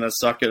are you going to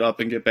suck it up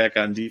and get back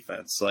on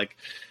defense? Like,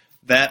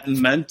 the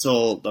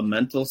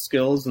mental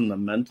skills and the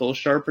mental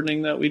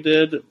sharpening that we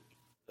did,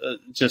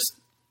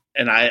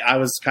 and I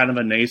was kind of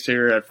a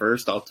naysayer at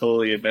first, I'll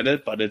totally admit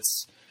it, but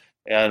it's,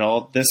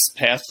 this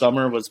past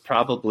summer was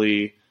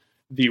probably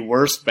the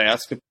worst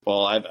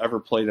basketball I've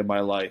ever played in my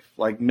life.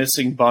 Like,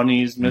 missing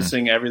bunnies,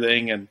 missing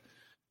everything, and,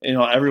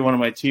 every one of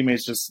my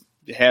teammates just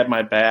had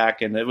my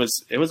back, and it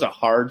was a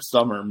hard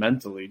summer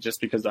mentally, just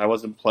because I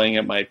wasn't playing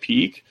at my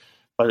peak.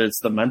 But it's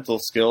the mental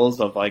skills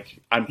of, like,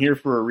 I'm here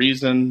for a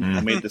reason.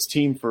 I made this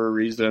team for a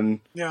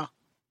reason. Now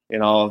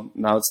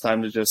it's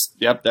time to just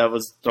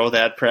throw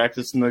that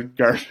practice in the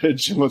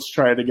garbage and let's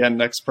try it again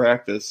next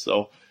practice.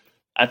 So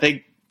I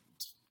think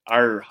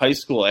our high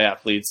school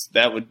athletes,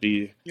 that would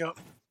be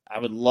I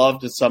would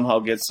love to somehow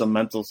get some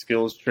mental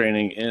skills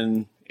training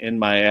in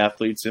my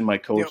athletes, in my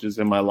coaches,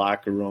 in my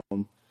locker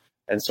room.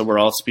 And so we're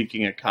all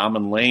speaking a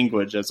common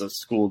language as a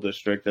school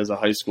district, as a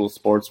high school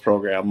sports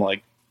program.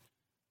 Like,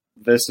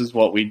 this is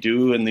what we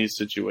do in these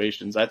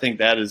situations. I think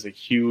that is a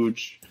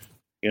huge,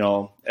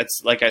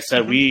 it's like I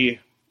said, we,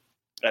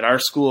 at our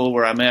school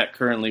where I'm at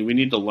currently, we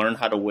need to learn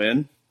how to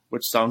win,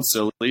 which sounds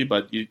silly,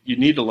 but you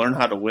need to learn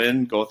how to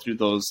win, go through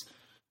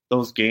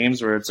those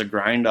games where it's a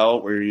grind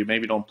out, where you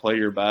maybe don't play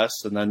your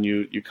best, and then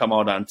you come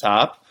out on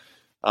top.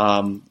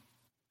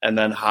 And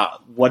then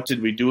what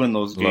did we do in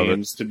those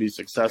games to be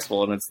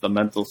successful? And it's the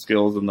mental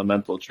skills and the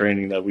mental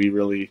training that we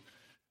really,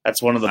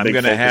 that's one of the big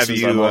focuses. I'm going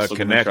to have you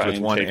connect with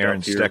one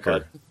Aaron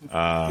Stecker.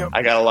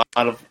 I got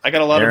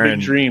a lot of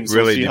big dreams.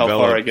 Really, see how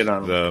far I get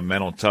on the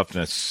mental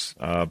toughness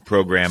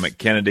program at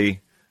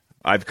Kennedy.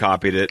 I've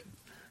copied it.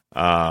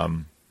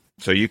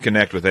 So you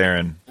connect with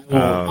Aaron.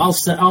 I'll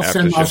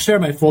share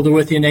my folder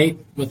with you, Nate,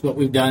 with what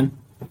we've done.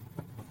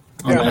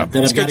 Then I've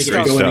got to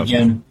get going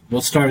again.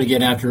 We'll start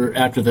again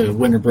after the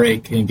winter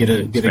break and get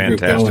a group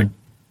going.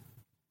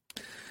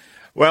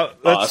 Well,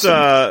 let's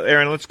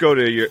Aaron. Let's go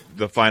to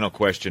the final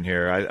question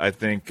here. I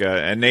think,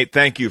 and Nate,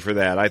 thank you for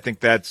that. I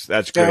think that's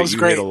great. That was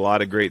great. Did a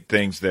lot of great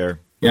things there.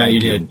 Yeah, you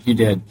did. You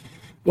did.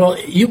 Well,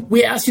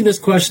 we asked you this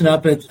question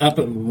up at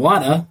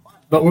WADA,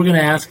 but we're going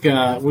to ask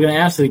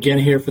it again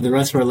here for the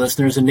rest of our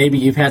listeners, and maybe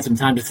you've had some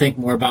time to think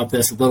more about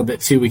this a little bit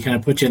too. We kind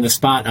of put you in the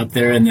spot up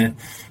there in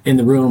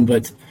the room,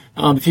 but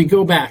if you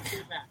go back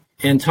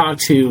and talk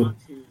to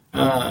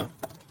a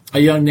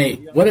young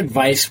Nate, what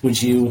advice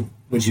would you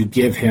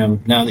give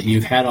him now that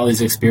you've had all these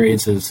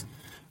experiences?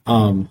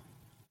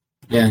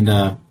 and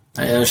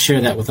I'll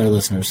share that with our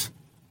listeners.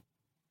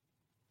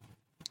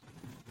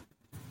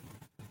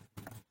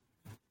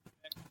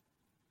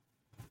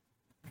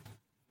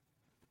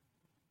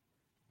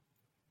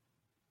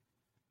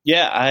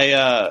 Yeah,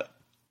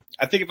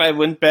 I think if I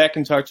went back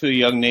and talked to a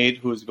young Nate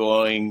who was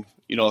going,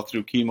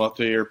 through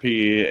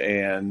chemotherapy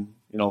and,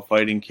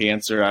 fighting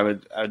cancer, I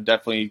would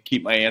definitely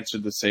keep my answer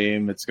the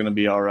same. It's going to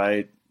be all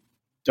right.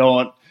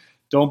 Don't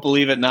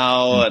believe it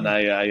now. And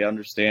I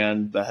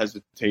understand the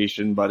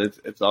hesitation, but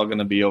it's all going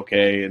to be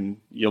okay. And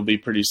you'll be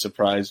pretty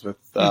surprised with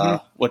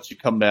what you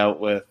come out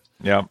with.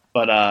 Yeah.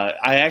 But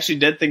I actually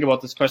did think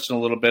about this question a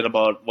little bit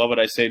about what would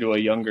I say to a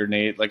younger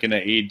Nate, like in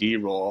an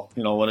AD role.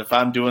 What if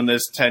I'm doing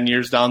this 10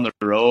 years down the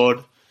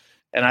road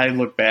and I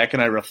look back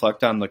and I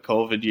reflect on the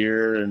COVID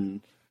year,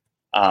 and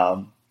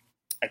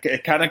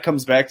it kind of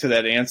comes back to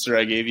that answer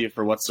I gave you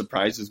for what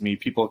surprises me,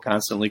 people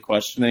constantly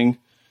questioning.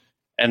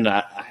 And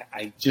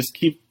I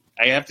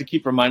have to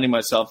keep reminding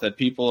myself that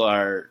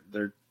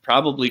they're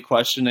probably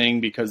questioning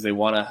because they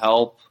want to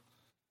help.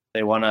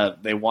 They want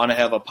to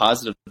have a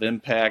positive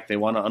impact. They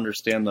want to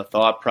understand the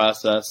thought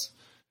process.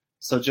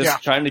 So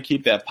just trying to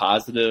keep that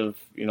positive,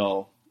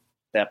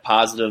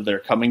 they're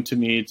coming to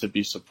me to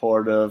be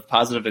supportive,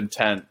 positive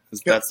intent.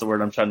 That's the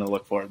word I'm trying to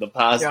look for.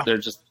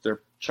 They're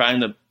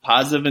trying to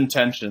positive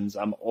intentions.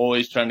 I'm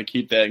always trying to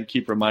keep that and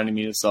keep reminding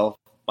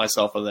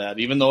myself of that,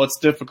 even though it's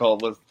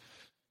difficult with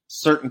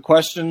certain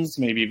questions,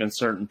 maybe even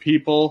certain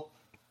people,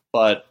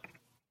 but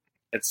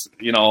it's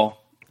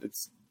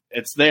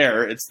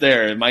there. It's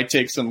there. It might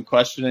take some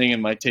questioning. It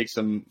might take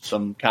some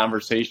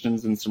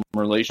conversations and some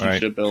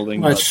relationship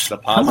building.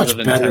 How much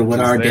better would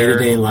our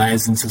day-to-day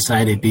lives in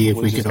society be if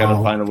we could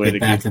all find a way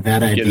get back to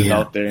that idea? Get it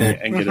out there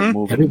and get it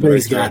moving.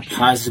 Everybody's got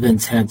positive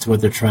intent to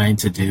what they're trying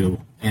to do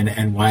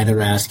and why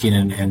they're asking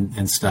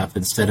and stuff,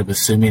 instead of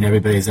assuming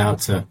everybody's out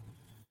to,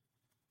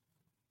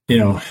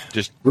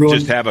 just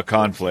ruin. Have a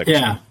conflict.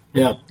 Yeah.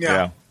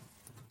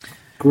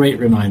 Great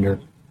reminder.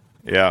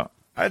 Yeah.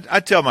 I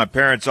tell my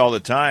parents all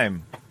the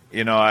time,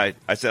 I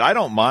said, I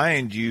don't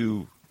mind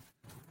you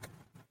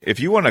if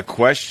you want to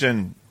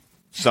question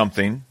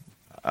something.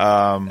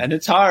 And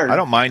it's hard. I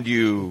don't mind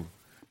you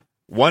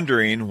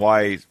wondering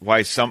why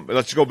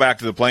let's go back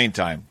to the playing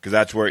time, because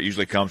that's where it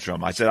usually comes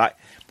from. I said,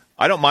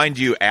 I don't mind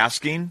you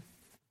asking.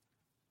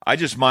 I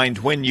just mind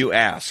when you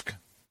ask.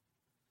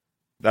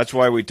 That's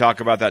why we talk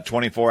about that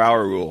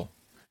 24-hour rule.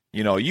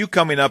 You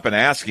coming up and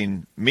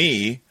asking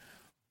me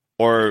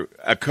or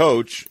a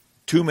coach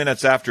 2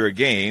 minutes after a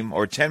game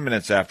or 10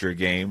 minutes after a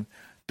game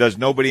does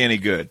nobody any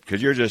good,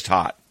 because you're just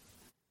hot.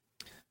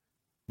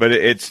 But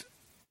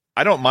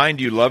I don't mind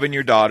you loving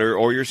your daughter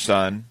or your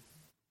son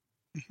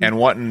and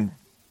wanting,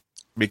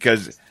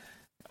 because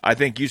I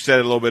think you said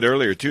it a little bit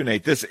earlier too,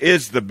 Nate, this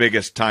is the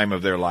biggest time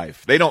of their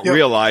life. They don't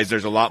realize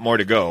there's a lot more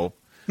to go.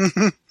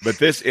 But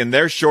this, in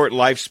their short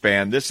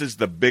lifespan, this is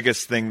the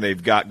biggest thing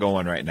they've got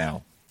going right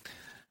now.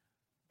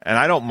 And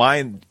I don't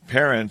mind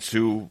parents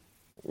who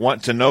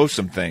want to know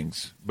some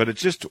things, but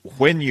it's just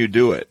when you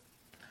do it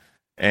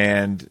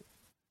and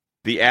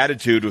the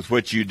attitude with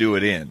which you do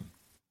it in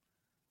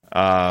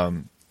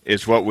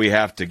is what we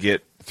have to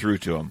get through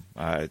to them.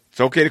 It's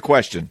okay to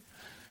question.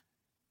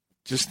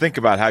 Just think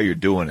about how you're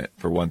doing it,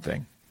 for one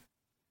thing.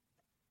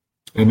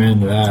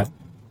 Amen to that.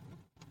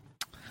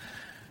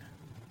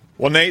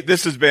 Well, Nate,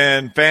 this has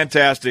been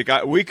fantastic.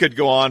 We could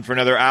go on for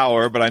another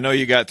hour, but I know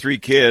you got 3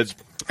 kids.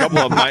 A couple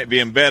of them might be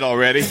in bed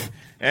already.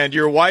 And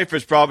your wife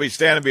is probably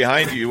standing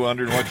behind you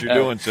wondering what you're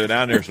doing so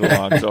down there so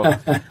long.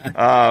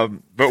 So,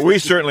 but we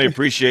certainly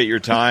appreciate your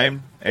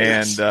time.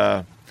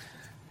 And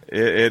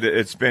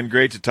it's been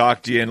great to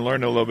talk to you and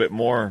learn a little bit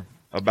more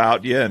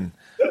about you. And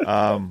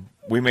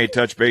we may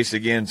touch base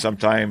again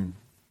sometime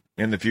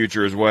in the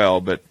future as well.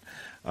 But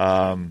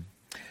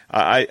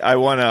I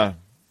want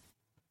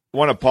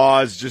to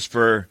pause just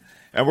for,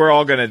 and we're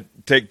all going to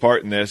take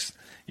part in this,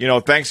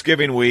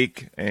 Thanksgiving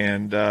week.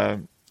 And,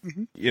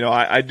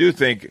 I do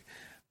think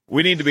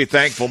we need to be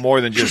thankful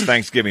more than just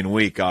Thanksgiving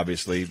week,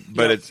 obviously,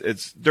 but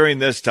it's during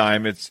this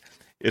time, it's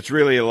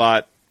really a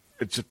lot,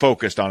 it's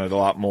focused on it a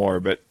lot more.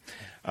 But,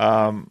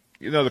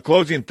 the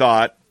closing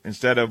thought,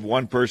 instead of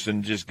one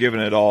person just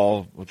giving it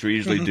all, which we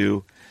usually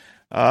do,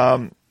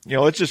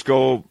 let's just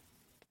go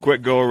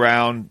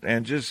around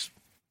and just,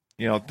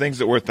 things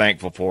that we're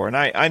thankful for. And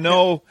I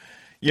know,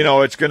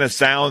 it's going to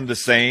sound the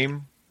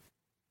same,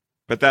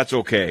 but that's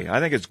okay. I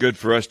think it's good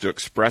for us to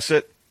express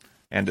it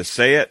and to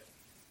say it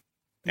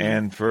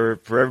and for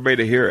everybody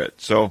to hear it.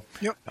 So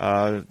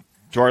to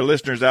our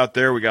listeners out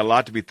there, we got a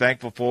lot to be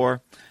thankful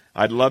for.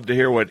 I'd love to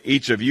hear what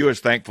each of you is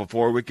thankful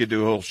for. We could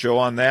do a whole show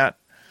on that,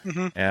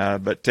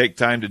 but take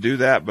time to do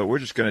that. But we're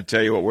just going to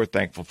tell you what we're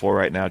thankful for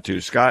right now,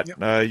 too. Scott, you're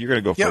going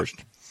to go first.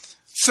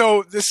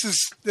 So this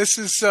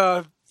is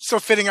so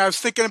fitting. I was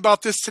thinking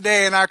about this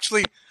today and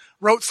actually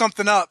wrote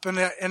something up,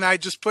 and I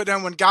just put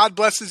down, when God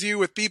blesses you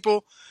with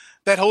people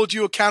that hold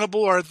you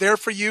accountable, are there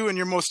for you in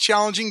your most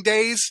challenging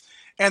days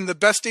and the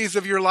best days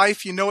of your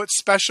life, it's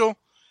special.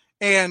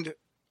 And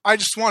I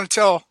just want to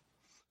tell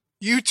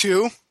you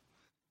two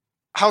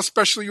how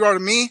special you are to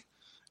me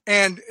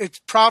And it's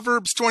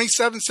Proverbs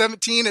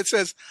 27:17. It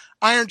says,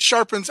 iron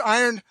sharpens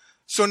iron,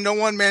 so no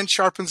one man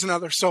sharpens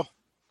another. So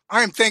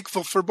I am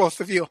thankful for both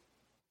of you.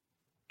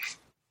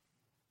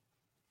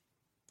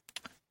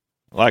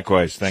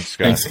 Likewise. Thanks,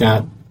 Scott. Thanks,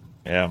 Scott.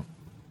 Yeah.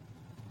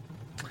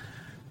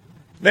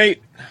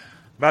 Nate,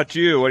 about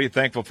you, what are you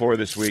thankful for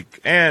this week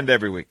and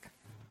every week?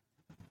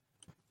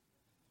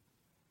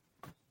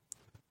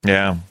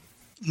 Yeah.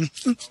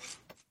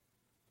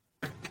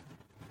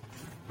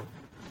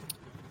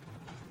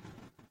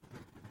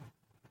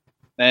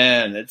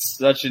 Man, it's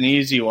such an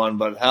easy one,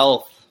 but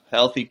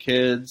healthy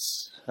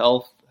kids,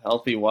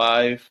 healthy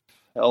wife,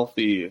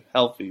 healthy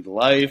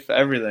life,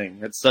 everything.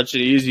 It's such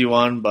an easy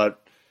one, but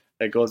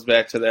it goes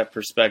back to that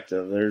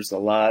perspective. There's a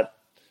lot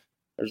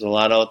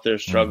out there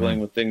struggling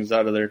with things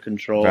out of their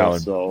control.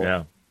 Valid. So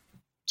yeah.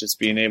 Just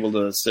being able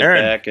to sit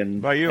Aaron, back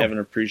and have an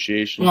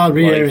appreciation. Well, I'll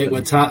reiterate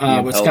what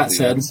Scott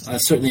said. I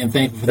certainly am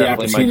thankful for the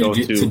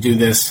opportunity to do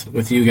this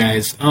with you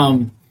guys.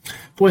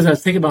 Boys, I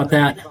was thinking about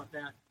that.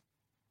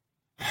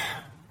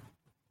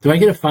 Do I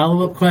get a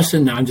follow-up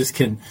question? No, I'm just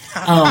kidding.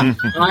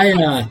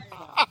 I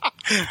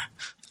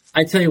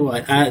tell you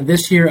what,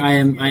 this year I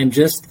am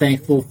just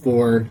thankful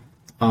for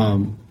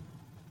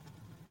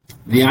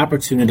the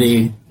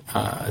opportunity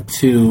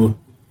to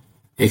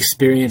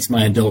experience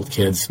my adult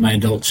kids, my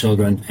adult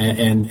children,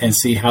 and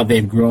see how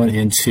they've grown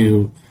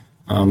into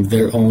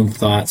their own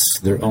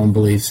thoughts, their own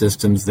belief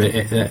systems,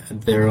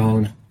 their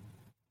own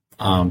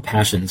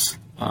passions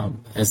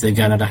as they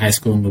got out of high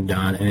school and moved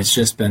on. And it's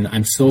just been,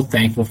 I'm so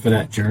thankful for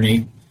that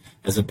journey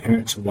as a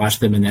parent to watch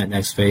them in that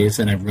next phase,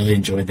 and I've really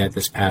enjoyed that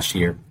this past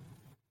year.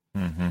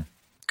 Mm-hmm.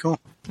 Cool.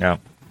 Yeah.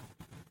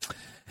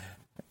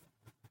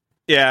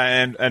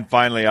 Yeah, and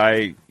finally,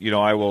 I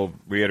will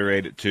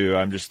reiterate it too.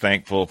 I'm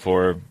thankful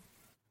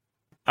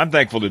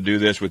to do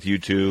this with you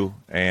two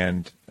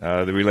and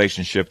the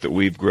relationship that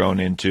we've grown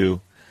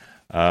into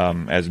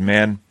as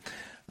men,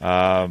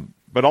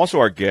 but also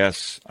our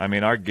guests. I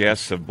mean, our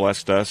guests have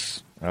blessed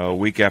us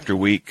week after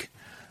week.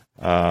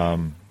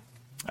 The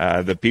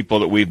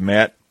people that we've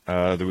met,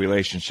 the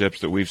relationships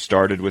that we've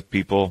started with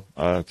people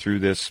through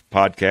this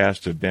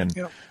podcast have been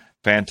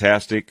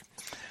fantastic.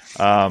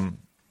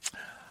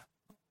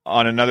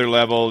 On another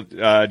level,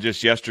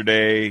 just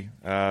yesterday,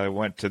 I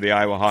went to the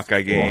Iowa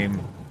Hawkeye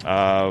game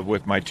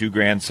with my two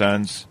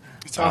grandsons.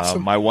 It's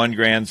awesome. My one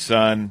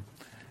grandson,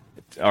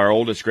 our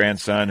oldest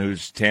grandson,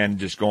 who's 10,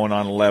 just going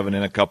on 11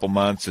 in a couple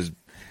months,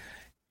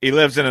 he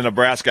lives in a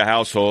Nebraska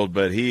household,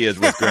 but he is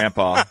with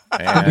Grandpa.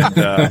 And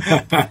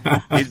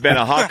he's been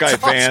a Hawkeye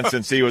fan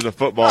since he was a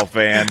football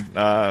fan.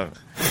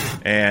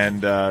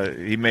 And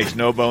he makes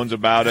no bones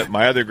about it.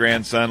 My other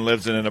grandson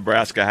lives in a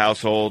Nebraska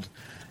household.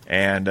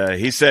 And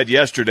he said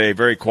yesterday,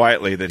 very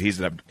quietly, that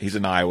he's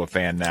an Iowa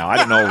fan now. I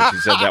don't know if he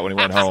said that when he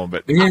went home,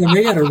 but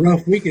they had a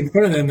rough week in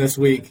front of them this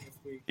week.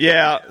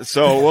 Yeah,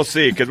 so we'll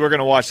see, because we're going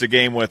to watch the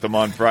game with them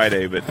on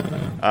Friday. But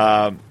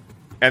and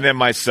then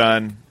my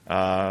son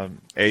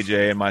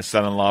AJ and my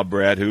son-in-law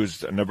Brett,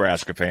 who's a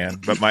Nebraska fan,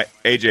 but my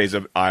AJ's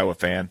an Iowa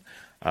fan.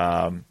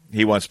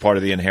 He wants part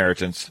of the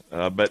inheritance,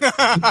 but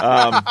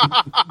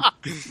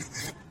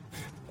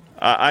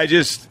I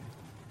just.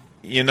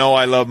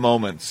 I love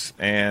moments,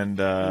 and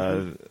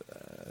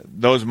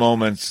those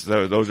moments,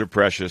 those are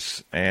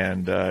precious.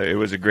 And it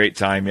was a great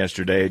time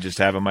yesterday, just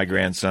having my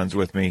grandsons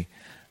with me,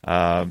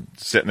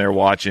 sitting there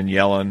watching,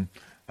 yelling.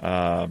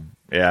 It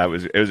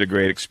was a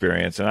great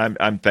experience, and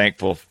I'm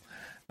thankful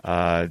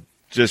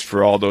just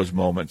for all those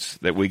moments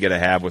that we get to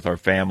have with our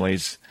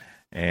families,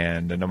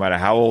 and no matter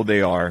how old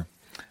they are,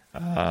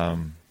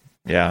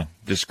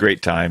 just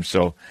great time.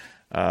 So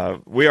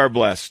we are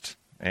blessed.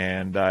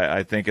 And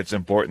I think it's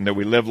important that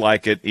we live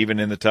like it, even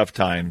in the tough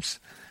times.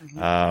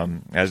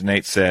 As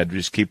Nate said,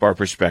 just keep our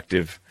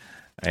perspective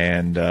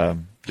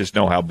and just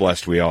know how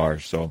blessed we are.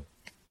 So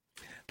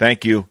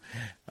thank you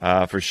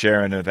for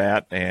sharing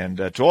that. And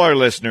to all our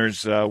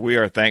listeners, we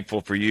are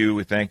thankful for you.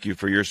 We thank you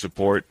for your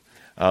support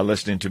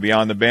listening to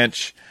Beyond the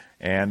Bench.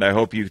 And I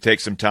hope you take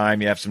some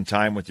time. You have some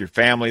time with your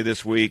family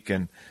this week.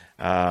 And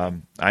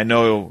I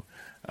know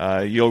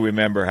you'll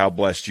remember how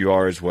blessed you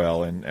are as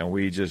well, and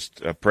we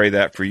just pray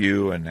that for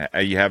you, and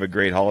you have a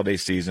great holiday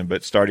season,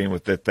 but starting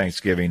with the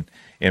Thanksgiving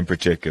in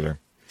particular.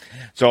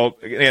 So,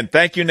 again,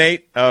 thank you,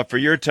 Nate, for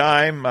your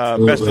time.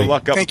 Best of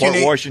luck up in Port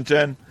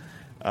Washington.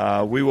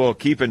 We will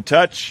keep in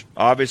touch.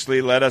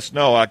 Obviously, let us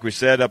know, like we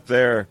said up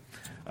there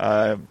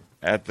at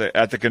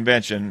the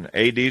convention,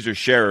 ADs are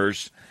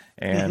sharers,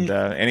 and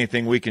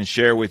anything we can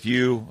share with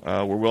you,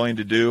 we're willing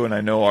to do, and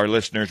I know our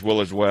listeners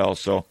will as well.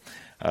 So,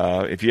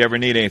 if you ever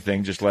need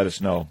anything, just let us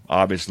know,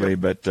 obviously.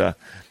 But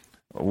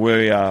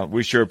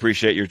we sure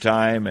appreciate your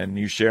time and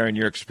you sharing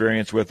your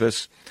experience with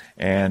us.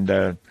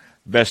 And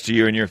best to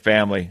you and your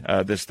family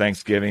this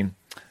Thanksgiving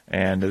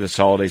and this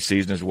holiday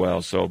season as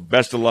well. So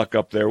best of luck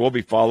up there. We'll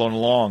be following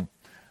along,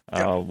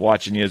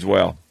 watching you as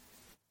well.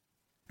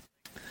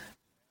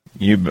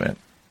 You bet.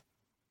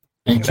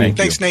 Thank you.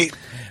 Thanks, Nate.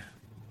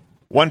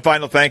 One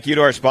final thank you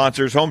to our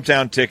sponsors,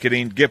 Hometown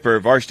Ticketing,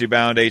 Gipper, Varsity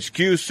Bound HQ,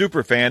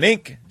 Superfan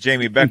Inc.,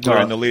 Jamie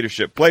Beckler and the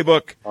Leadership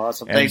Playbook.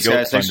 Awesome. And Thanks,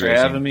 guys. Thanks for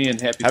having me, and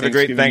happy Have a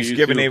great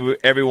Thanksgiving,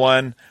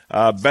 everyone.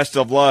 Best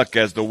of luck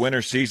as the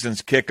winter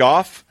seasons kick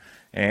off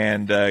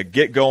and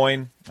get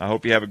going. I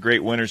hope you have a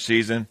great winter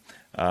season.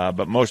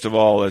 But most of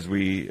all, as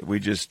we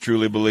just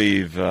truly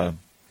believe, and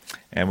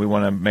we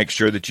want to make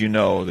sure that you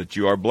know that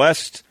you are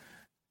blessed,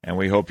 and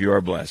we hope you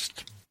are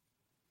blessed.